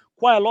concede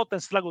quite a lot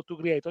and struggle to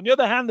create. On the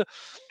other hand,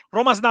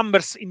 Roma's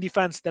numbers in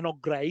defense, they're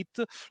not great.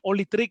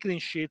 Only 3 clean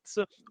sheets,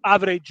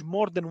 average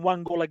more than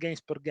 1 goal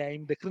against per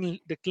game. The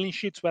clean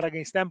sheets were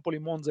against Empoli,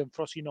 Monza, and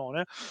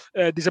Frosinone.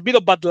 There's a bit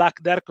of bad luck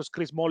there because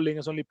Chris Smalling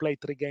has only played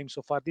 3 games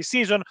so far this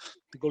season.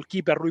 The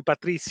goalkeeper, Rui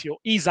Patricio,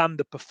 is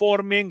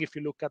underperforming. If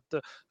you look at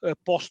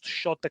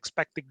post-shot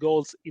expected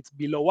goals, it's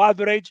below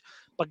average.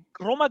 But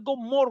Roma got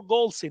more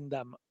goals in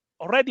them.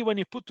 Already when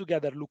you put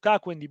together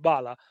Lukaku and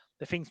Dybala,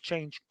 the things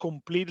change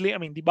completely. I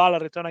mean, Dybala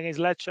return against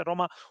Lecce,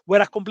 Roma were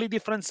a completely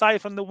different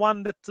side from the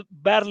one that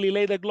barely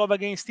laid a glove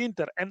against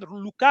Inter. And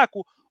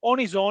Lukaku, on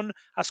his own,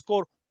 has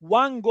scored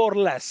 1 goal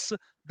less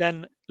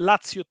than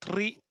Lazio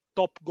 3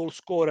 top goal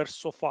scorers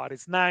so far.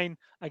 It's 9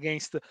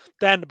 against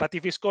 10. But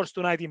if he scores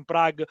tonight in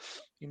Prague,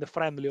 in the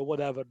friendly or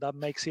whatever, that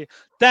makes it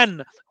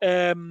 10.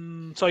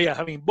 So, yeah,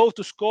 I mean, both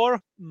to score.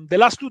 The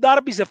last 2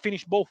 derbies have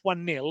finished both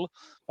 1-0.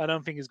 I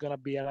don't think it's going to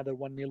be another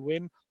 1-0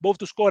 win. Both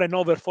to score and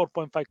over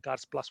 4.5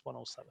 cards plus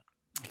 107.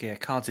 Yeah,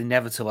 cards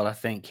inevitable, I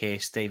think, here,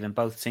 Stephen.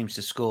 Both teams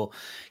to score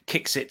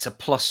kicks it to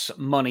plus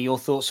money. Your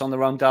thoughts on the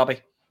Rome derby?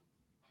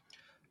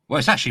 Well,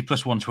 it's actually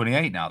plus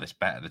 128 now, this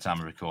bet at the time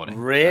of recording.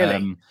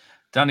 Really?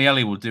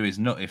 Daniele will do his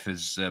nut if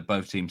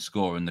both teams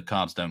score and the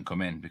cards don't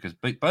come in, because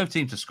both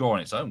teams to score on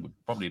its own would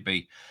probably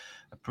be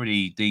a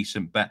pretty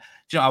decent bet.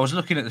 Do you know, I was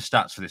looking at the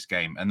stats for this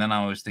game, and then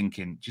I was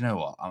thinking, do you know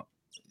what?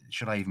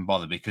 Should I even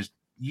bother? Because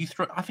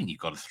I think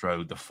you've got to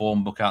throw the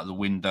form book out the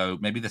window,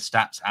 maybe the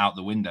stats out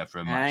the window for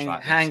a match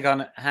like this.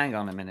 Hang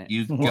on a minute.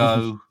 You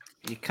go.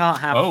 You can't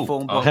have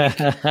form book.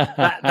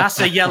 That's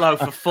a yellow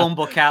for form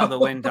book out the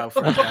window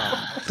for a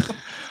derby.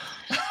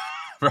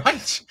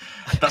 Right.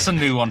 That's a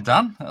new one,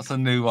 Dan.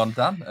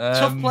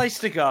 Tough place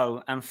to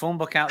go and form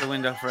book out the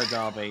window for a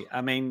derby.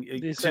 I mean,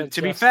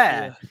 to be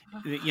fair,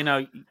 you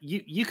know,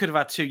 you could have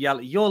had 2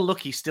 yellow. You're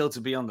lucky still to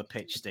be on the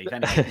pitch, Steve.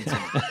 Anyway,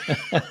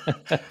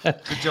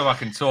 good job I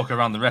can talk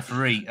around the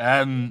referee.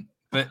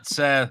 But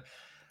the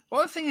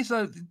thing is,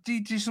 though, do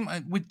you do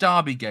something with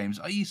derby games?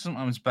 Are you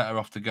sometimes better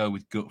off to go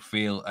with gut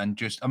feel and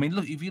just, I mean,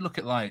 look, if you look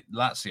at like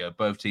Lazio,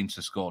 both teams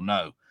to score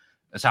no,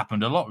 has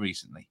happened a lot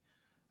recently.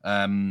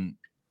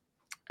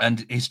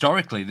 And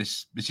historically,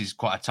 this is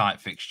quite a tight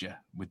fixture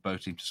with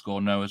both teams to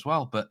score no as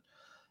well. But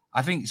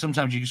I think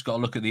sometimes you just got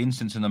to look at the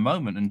instance in the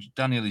moment. And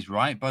Daniel is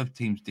right. Both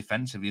teams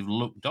defensively have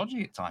looked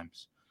dodgy at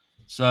times.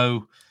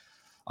 So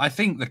I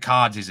think the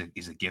cards is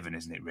a given,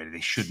 isn't it? Really,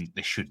 they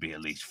should be at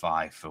least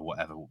 5 for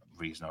whatever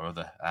reason or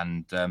other.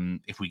 And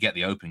if we get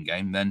the open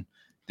game, then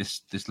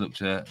this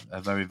looks a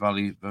very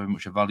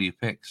much a value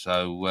pick.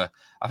 So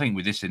I think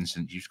with this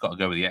instance, you've got to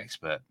go with the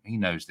expert. He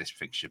knows this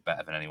fixture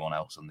better than anyone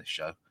else on this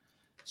show.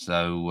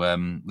 So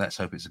let's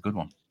hope it's a good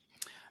one.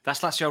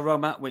 That's Lazio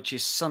Roma, which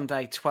is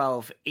Sunday,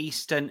 12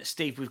 Eastern.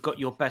 Steve, we've got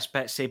your best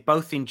bets here,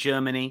 both in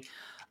Germany.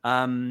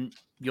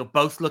 You're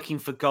both looking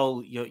for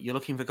goal. You're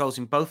looking for goals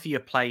in both of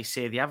your plays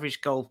here. The average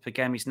goal per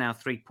game is now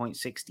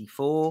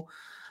 3.64.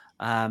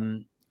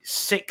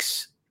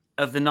 6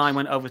 of the 9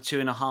 went over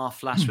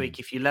 2.5 last week.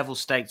 If you level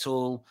staked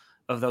all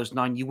of those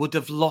 9, you would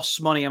have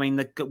lost money. I mean,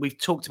 we've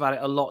talked about it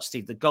a lot,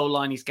 Steve. The goal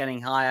line is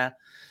getting higher.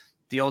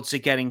 The odds are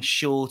getting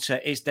shorter.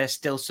 Is there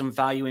still some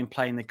value in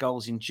playing the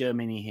goals in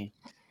Germany here?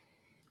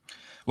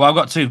 Well, I've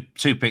got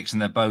two picks,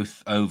 and they're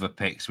both over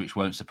picks, which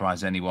won't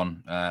surprise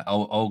anyone.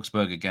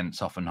 Augsburg against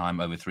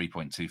Hoffenheim over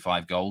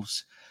 3.25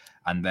 goals,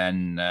 and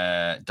then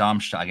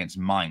Darmstadt against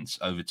Mainz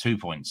over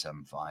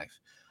 2.75.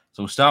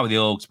 So we'll start with the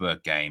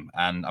Augsburg game,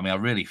 and I mean, I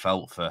really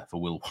felt for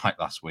Will White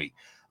last week.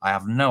 I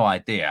have no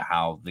idea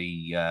how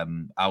the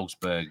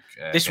Augsburg.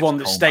 This one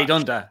that stayed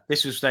under.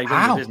 This was stayed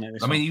under, isn't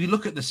it? I mean, you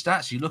look at the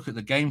stats, you look at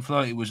the game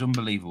flow. It was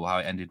unbelievable how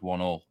it ended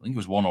 1-1. I think it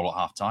was 1-1 at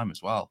half time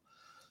as well.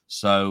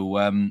 So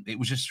it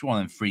was just one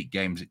of them freak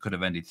games. It could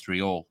have ended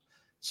 3-3.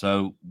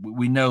 So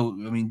we know.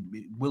 I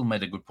mean, Will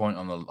made a good point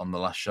on the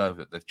last show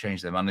that they've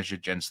changed their manager.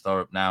 Jens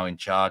Thorup now in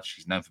charge.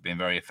 He's known for being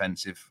very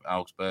offensive.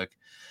 Augsburg,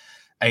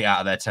 8 out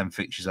of their 10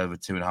 fixtures over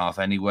 2.5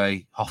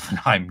 anyway.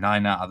 Hoffenheim,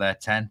 9 out of their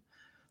 10.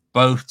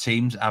 Both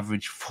teams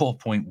average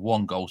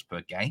 4.1 goals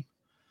per game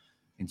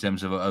in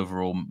terms of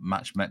overall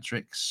match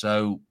metrics.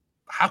 So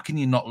how can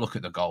you not look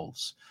at the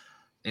goals?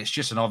 It's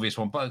just an obvious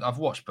one. But I've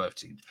watched both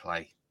teams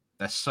play.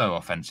 They're so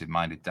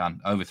offensive-minded,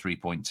 Dan. Over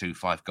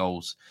 3.25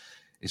 goals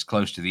is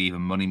close to the even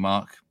money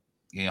mark.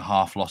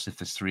 Half loss if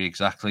there's 3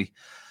 exactly.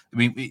 I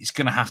mean, it's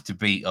going to have to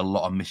be a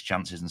lot of missed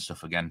chances and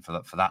stuff again for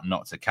that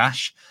not to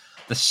cash.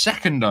 The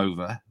second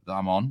over that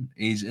I'm on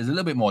is a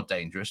little bit more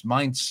dangerous.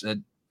 Mainz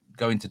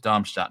going to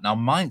Darmstadt. Now,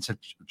 Mainz have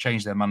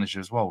changed their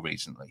manager as well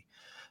recently.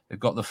 They've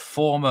got the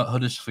former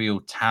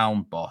Huddersfield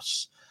Town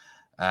boss.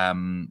 I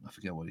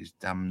forget what his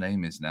damn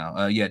name is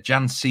now.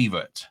 Jan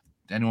Sievert.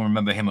 Anyone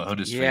remember him at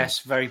Huddersfield?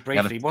 Yes, very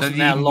briefly. Wasn't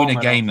there long? I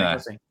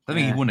don't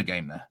think he won a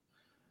game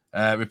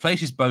there.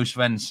 Replaces Bo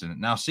Svensson.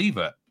 Now,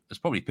 Sievert has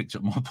probably picked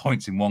up more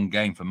points in one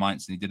game for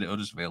Mainz than he did at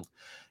Huddersfield.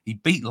 He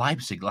beat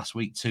Leipzig last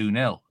week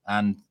 2-0,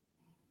 and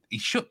he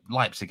shut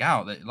Leipzig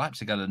out.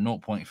 Leipzig had a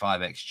 0.5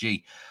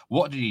 XG.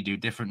 What did he do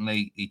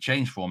differently? He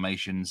changed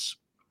formations,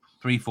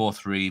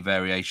 3-4-3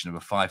 variation of a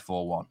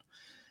 5-4-1.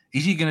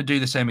 Is he going to do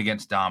the same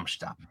against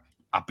Darmstadt?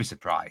 I'd be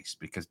surprised,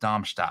 because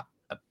Darmstadt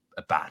are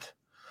bad.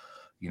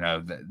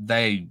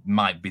 They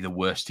might be the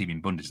worst team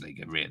in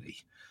Bundesliga, really.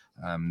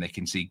 They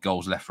can see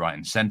goals left, right,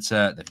 and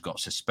centre. They've got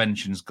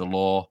suspensions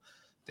galore.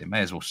 They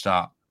may as well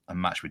start a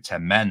match with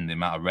 10 men, the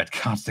amount of red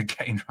cards they're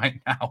getting right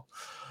now.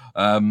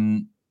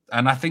 And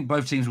I think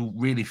both teams will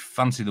really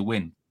fancy the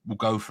win, will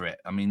go for it.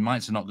 I mean,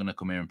 Mainz are not going to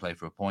come here and play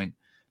for a point.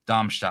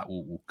 Darmstadt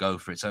will go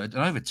for it. So an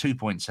over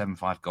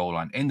 2.75 goal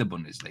line in the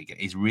Bundesliga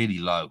is really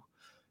low,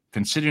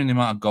 considering the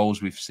amount of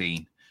goals we've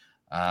seen.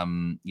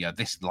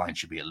 This line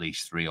should be at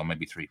least 3 or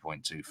maybe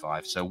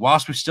 3.25. So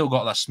whilst we've still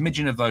got that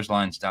smidgen of those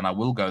lines down, I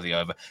will go the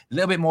over. A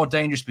little bit more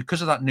dangerous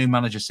because of that new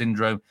manager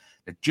syndrome.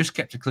 They've just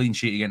kept a clean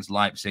sheet against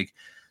Leipzig.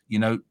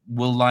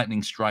 Will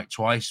lightning strike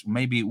twice?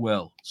 Maybe it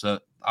will. So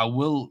I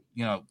will,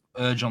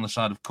 urge on the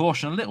side of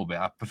caution a little bit.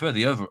 I prefer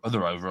the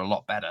other over a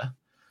lot better,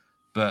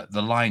 but the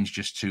line's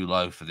just too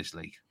low for this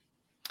league.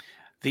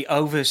 The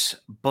overs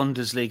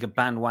Bundesliga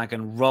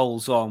bandwagon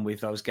rolls on with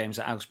those games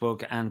at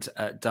Augsburg and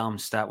at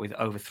Darmstadt, with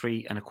over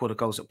 3.25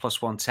 goals at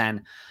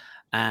 +110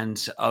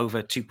 and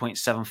over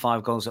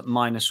 2.75 goals at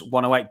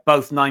 -108.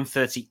 Both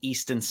 9:30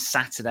 Eastern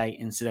Saturday,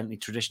 incidentally,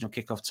 traditional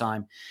kickoff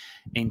time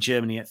in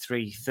Germany at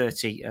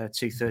 3:30,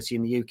 2:30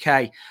 in the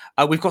UK.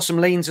 We've got some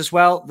leans as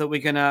well that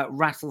we're going to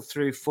rattle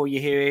through for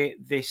you here.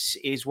 This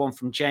is one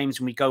from James,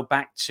 and we go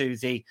back to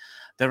the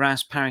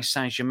Reims Paris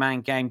Saint-Germain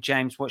game.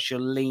 James, what's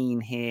your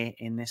lean here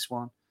in this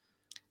one?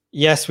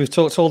 Yes, we've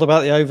talked all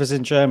about the overs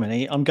in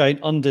Germany. I'm going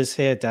unders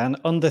here, Dan.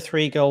 Under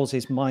 3 goals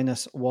is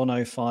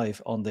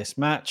 -105 on this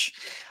match.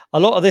 A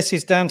lot of this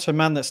is down to a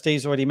man that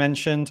Steve's already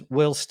mentioned,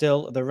 Will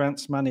Still, the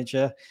Reims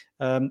manager.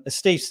 As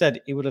Steve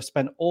said, he would have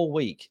spent all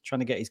week trying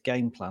to get his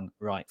game plan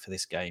right for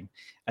this game.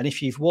 And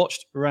if you've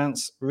watched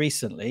Reims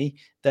recently,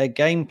 their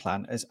game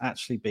plan has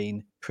actually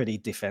been pretty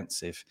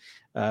defensive.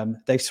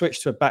 They've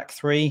switched to a back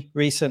 3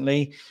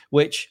 recently,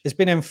 which has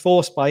been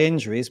enforced by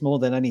injuries more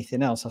than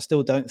anything else. I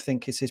still don't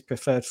think it's his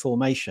preferred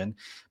formation,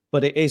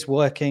 but it is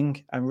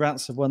working. And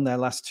Reims have won their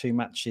last 2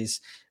 matches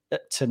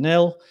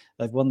 2-0.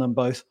 They've won them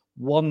both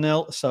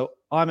 1-0. So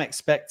I'm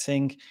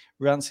expecting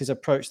Reims'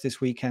 approach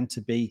this weekend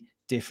to be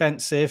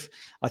defensive.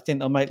 I think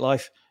they'll make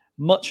life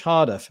much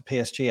harder for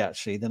PSG,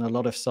 actually, than a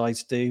lot of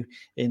sides do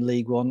in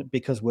League One,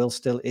 because Will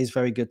Still is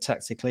very good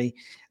tactically,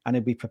 and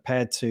he'll be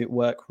prepared to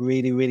work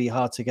really, really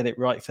hard to get it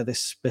right for this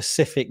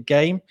specific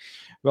game,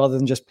 rather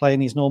than just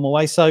playing his normal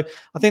way. So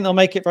I think they'll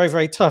make it very,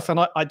 very tough. And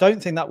I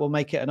don't think that will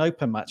make it an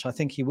open match. I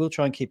think he will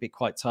try and keep it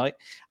quite tight,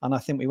 and I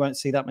think we won't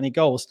see that many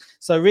goals.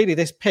 So really,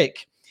 this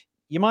pick,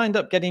 you might end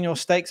up getting your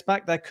stakes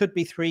back. There could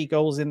be 3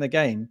 goals in the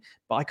game,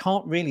 but I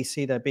can't really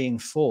see there being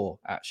 4,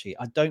 actually.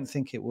 I don't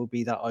think it will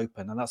be that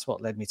open, and that's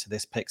what led me to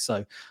this pick.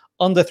 So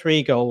under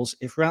 3 goals,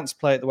 if Reims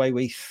play it the way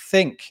we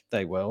think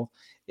they will,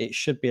 it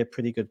should be a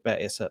pretty good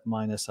bet. It's at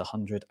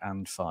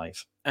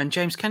 -105. And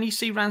James, can you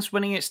see Reims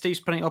winning it? Steve's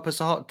putting it up as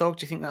a hot dog.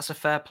 Do you think that's a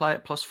fair play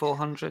at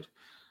 +400?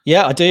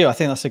 Yeah, I do. I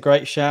think that's a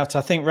great shout. I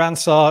think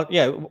Reims are,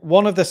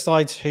 one of the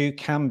sides who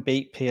can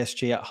beat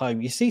PSG at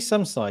home. You see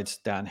some sides,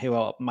 Dan, who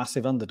are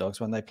massive underdogs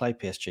when they play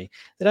PSG.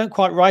 They don't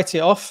quite write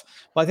it off,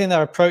 but I think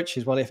their approach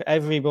is, well, if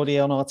everybody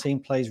on our team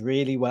plays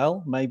really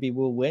well, maybe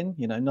we'll win.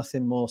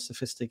 Nothing more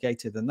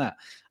sophisticated than that.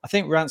 I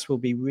think Reims will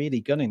be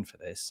really gunning for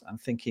this and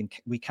thinking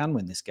we can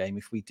win this game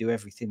if we do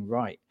everything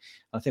right.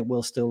 I think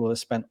we'll still have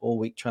spent all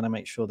week trying to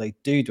make sure they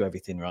do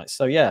everything right.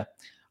 So, yeah.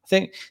 I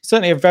think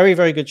certainly a very,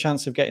 very good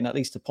chance of getting at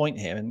least a point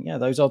here. And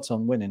those odds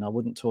on winning, I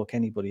wouldn't talk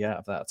anybody out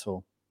of that at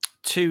all.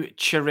 2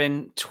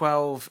 Turin,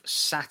 12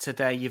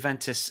 Saturday,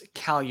 Juventus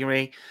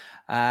Cagliari.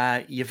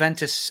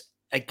 Juventus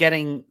are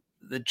getting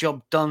the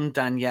job done,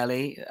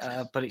 Daniele,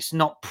 but it's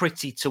not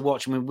pretty to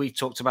watch. I mean, we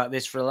talked about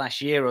this for the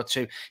last year or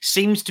two.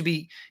 Seems to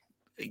be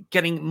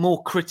getting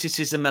more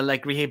criticism,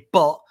 Allegri here,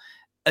 but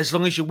as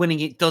long as you're winning,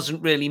 it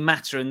doesn't really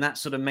matter. And that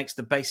sort of makes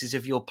the basis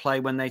of your play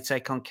when they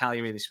take on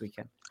Cagliari this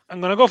weekend. I'm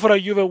going to go for a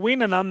Juve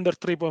win and under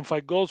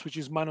 3.5 goals, which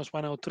is minus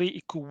 103.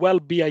 It could well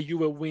be a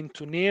Juve win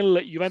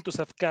 2-0. Juventus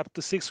have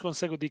kept 6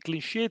 consecutive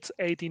clean sheets,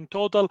 8 in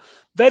total.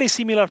 Very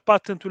similar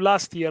pattern to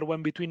last year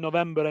when between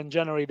November and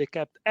January they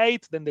kept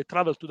 8. Then they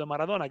traveled to the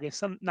Maradona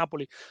against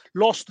Napoli,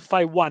 lost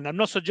 5-1. I'm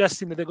not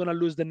suggesting that they're going to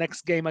lose the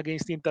next game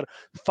against Inter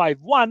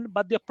 5-1,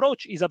 but the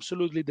approach is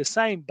absolutely the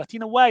same. But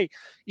in a way,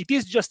 it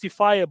is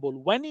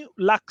justifiable when you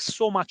lack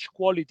so much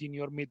quality in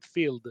your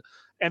midfield.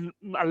 And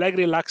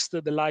Allegri lacks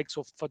the likes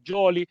of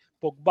Fagioli.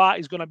 Pogba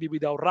is going to be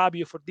without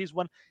Rabiot for this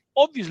one.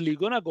 Obviously,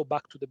 going to go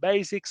back to the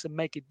basics and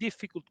make it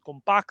difficult,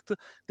 compact.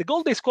 The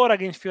goal they scored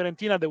against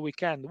Fiorentina the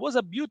weekend was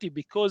a beauty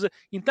because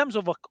in terms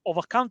of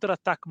a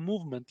counter-attack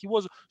movement, he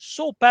was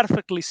so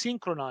perfectly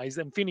synchronized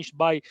and finished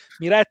by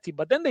Miretti.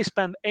 But then they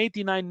spent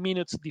 89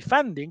 minutes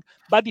defending,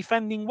 but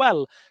defending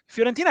well.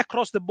 Fiorentina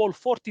crossed the ball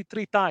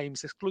 43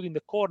 times, excluding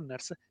the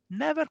corners.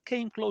 Never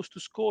came close to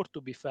score, to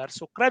be fair.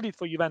 So credit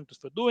for Juventus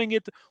for doing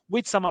it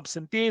with some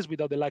absentees,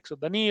 without the likes of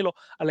Danilo,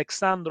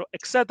 Alexandro,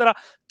 etc.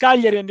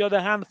 Cagliari, on the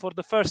other hand, for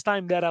the first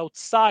time, they're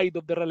outside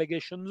of the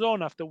relegation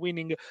zone after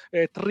winning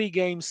 3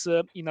 games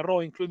in a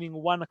row, including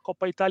one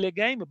Coppa Italia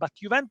game. But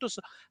Juventus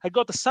had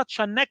got such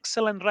an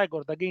excellent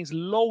record against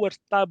lower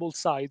table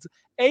sides,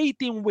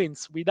 18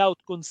 wins without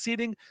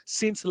conceding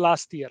since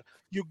last year.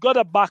 You got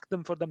to back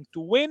them for them to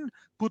win,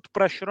 put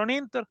pressure on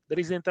Inter. There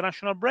is the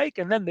international break,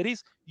 and then there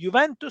is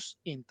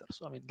Juventus-Inter.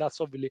 So, I mean, that's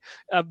obviously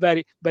a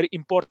very, very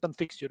important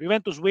fixture.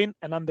 Juventus win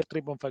and under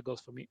 3.5 goals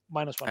for me,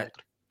 minus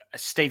 103.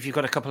 Steve, you've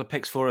got a couple of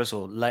picks for us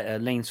or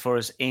leans for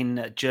us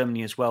in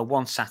Germany as well.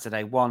 One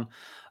Saturday, one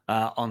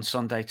on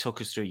Sunday. Talk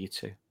us through you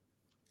two.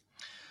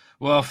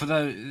 Well, for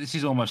those, this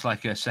is almost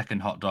like a second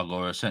hot dog,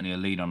 or certainly a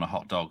lean on a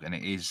hot dog, and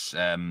it is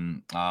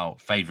our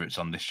favourites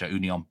on this show,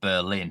 Union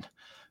Berlin,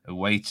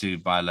 away to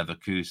Bayer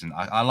Leverkusen.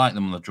 I like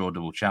them on the draw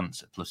double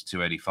chance at plus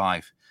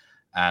 285,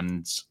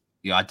 and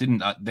I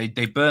didn't.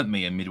 They burnt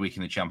me in midweek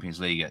in the Champions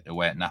League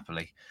away at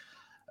Napoli.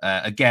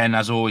 Again,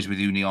 as always with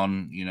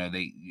Union,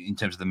 they in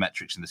terms of the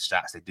metrics and the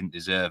stats, they didn't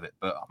deserve it.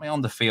 But I mean,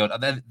 on the field,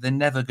 they're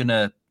never going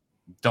to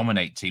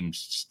dominate teams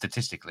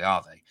statistically,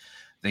 are they?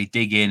 They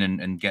dig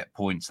in and get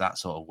points that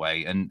sort of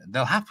way. And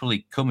they'll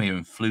happily come here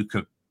and fluke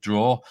a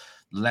draw,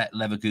 let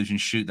Leverkusen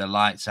shoot their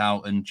lights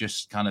out and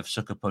just kind of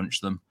sucker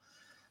punch them.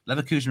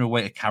 Leverkusen are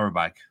away to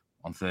Karabakh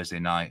on Thursday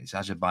night. It's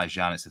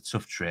Azerbaijan. It's a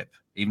tough trip.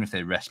 Even if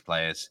they rest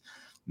players,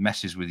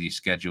 messes with your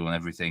schedule and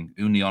everything.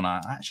 Union, I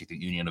actually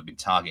think Union have been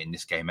targeting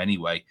this game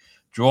anyway.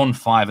 Drawn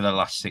 5 of their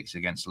last 6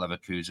 against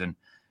Leverkusen.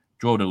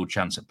 Draw double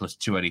chance at plus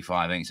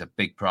 285. I think it's a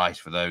big price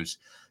for those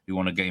who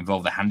want to get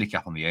involved. The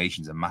handicap on the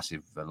Asians a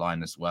massive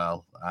line as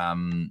well.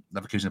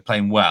 Leverkusen are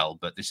playing well,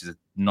 but this is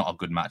not a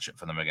good matchup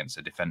for them against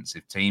a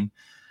defensive team.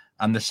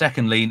 And the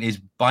second lean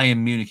is Bayern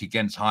Munich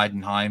against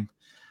Heidenheim.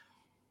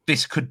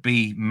 This could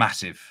be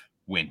massive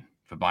win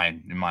for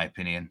Bayern, in my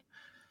opinion.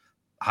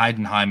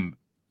 Heidenheim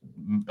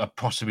are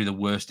possibly the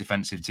worst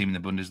defensive team in the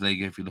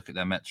Bundesliga if you look at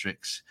their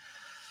metrics.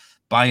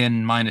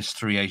 Bayern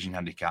 -3 Asian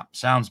handicap.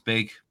 Sounds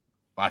big,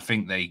 but I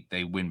think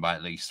they win by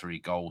at least 3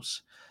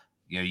 goals.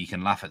 You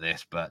can laugh at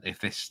this, but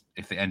if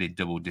it ended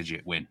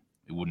double-digit win,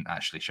 it wouldn't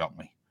actually shock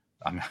me.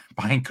 I mean,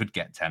 Bayern could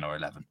get 10 or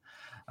 11.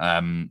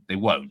 They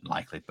won't,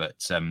 likely, but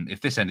if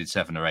this ended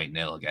 7 or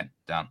 8-0 again,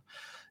 Dan,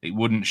 it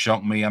wouldn't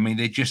shock me. I mean,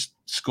 they just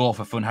score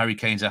for fun. Harry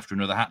Kane's after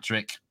another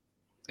hat-trick.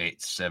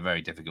 It's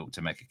very difficult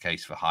to make a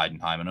case for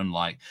Heidenheim. And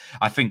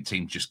I think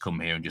teams just come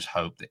here and just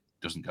hope that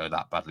it doesn't go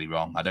that badly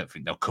wrong. I don't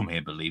think they'll come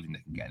here believing they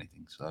can get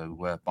anything.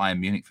 So Bayern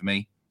Munich for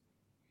me.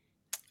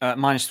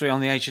 -3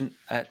 on the agent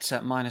at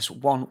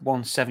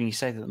 -117. You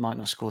say that they might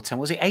not score 10.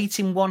 Was it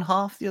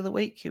 18-1/2 the other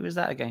week? Who was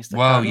that against?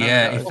 Well,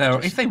 yeah,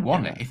 if they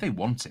want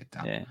it,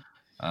 Dan,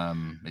 yeah.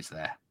 It's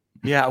there.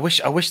 Yeah, I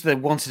wish they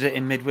wanted it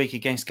in midweek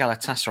against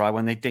Galatasaray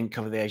when they didn't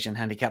cover the Asian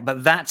handicap.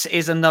 But that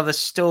is another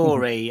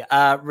story.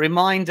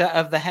 Reminder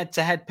of the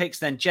head-to-head picks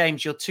then.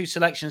 James, your 2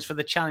 selections for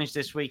the challenge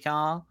this week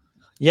are?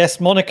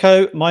 Yes,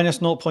 Monaco minus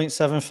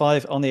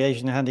 0.75 on the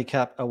Asian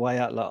handicap away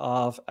at Le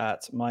Havre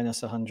at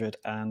minus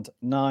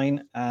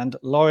 109. And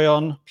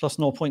Lorient plus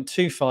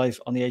 0.25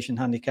 on the Asian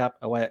handicap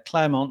away at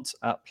Clermont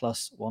at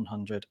plus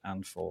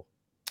 104.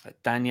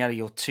 Daniele,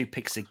 your 2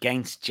 picks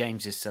against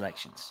James's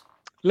selections.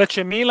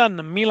 Lecce Milan,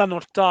 Milan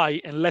or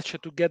tie, and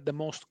Lecce to get the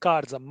most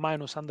cards at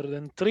minus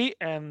 103,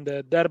 and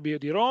Derby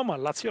di Roma,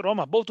 Lazio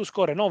Roma, both to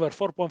score and over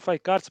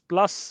 4.5 cards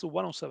plus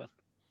 107.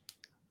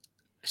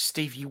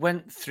 Steve, you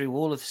went through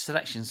all of the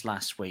selections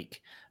last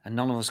week, and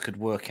none of us could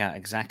work out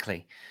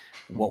exactly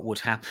what would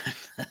happen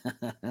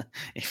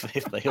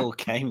if they all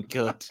came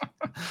good.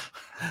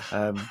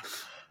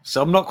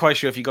 So I'm not quite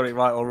sure if you got it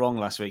right or wrong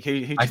last week.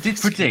 I did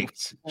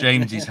predict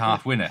James's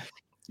half winner.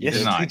 Yes,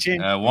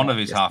 didn't I? One of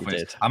his half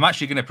winners. did. I'm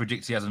actually going to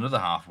predict he has another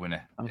half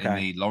winner in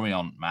the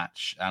Lorient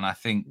match, and I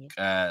think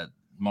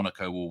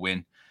Monaco will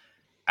win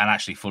and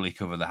actually fully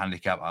cover the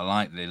handicap. I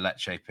like the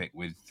Lecce pick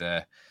with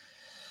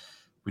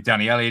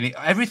Daniele, and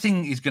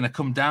everything is going to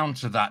come down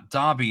to that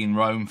derby in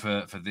Rome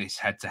for this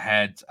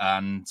head-to-head,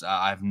 and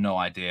I have no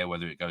idea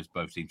whether it goes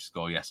both teams to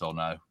score yes or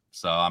no.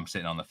 So I'm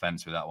sitting on the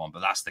fence with that one,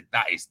 but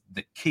that is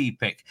the key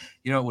pick.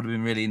 You know, it would have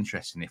been really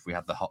interesting if we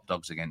had the hot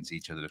dogs against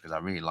each other, because I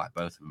really like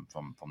both of them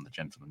from the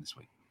gentlemen this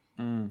week.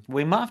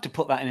 We might have to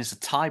put that in as a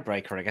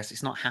tiebreaker. I guess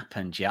it's not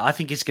happened yet. I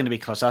think it's going to be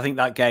close. I think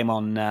that game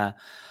on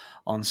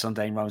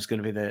Sunday in Rome is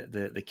going to be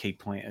the key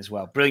point as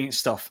well. Brilliant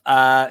stuff.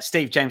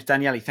 Steve, James,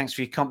 Daniele, thanks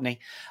for your company.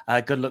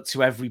 Good luck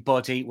to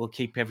everybody. We'll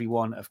keep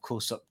everyone, of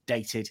course,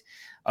 updated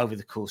over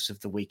the course of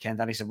the weekend.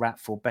 That is a wrap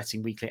for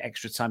Betting Weekly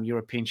Extra Time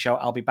European Show.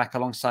 I'll be back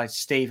alongside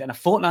Steve in a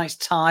fortnight's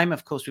time.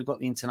 Of course, we've got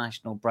the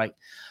international break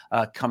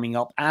coming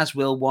up, as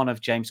will one of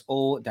James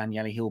or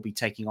Daniele. He'll be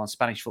taking on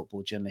Spanish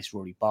football journalist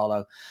Rory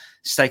Barlow.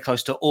 Stay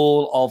close to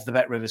all of the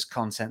Bet Rivers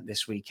content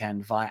this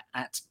weekend via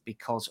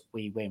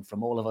 @BecauseWeWin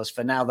from all of us.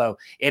 For now, though,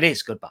 it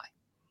is goodbye.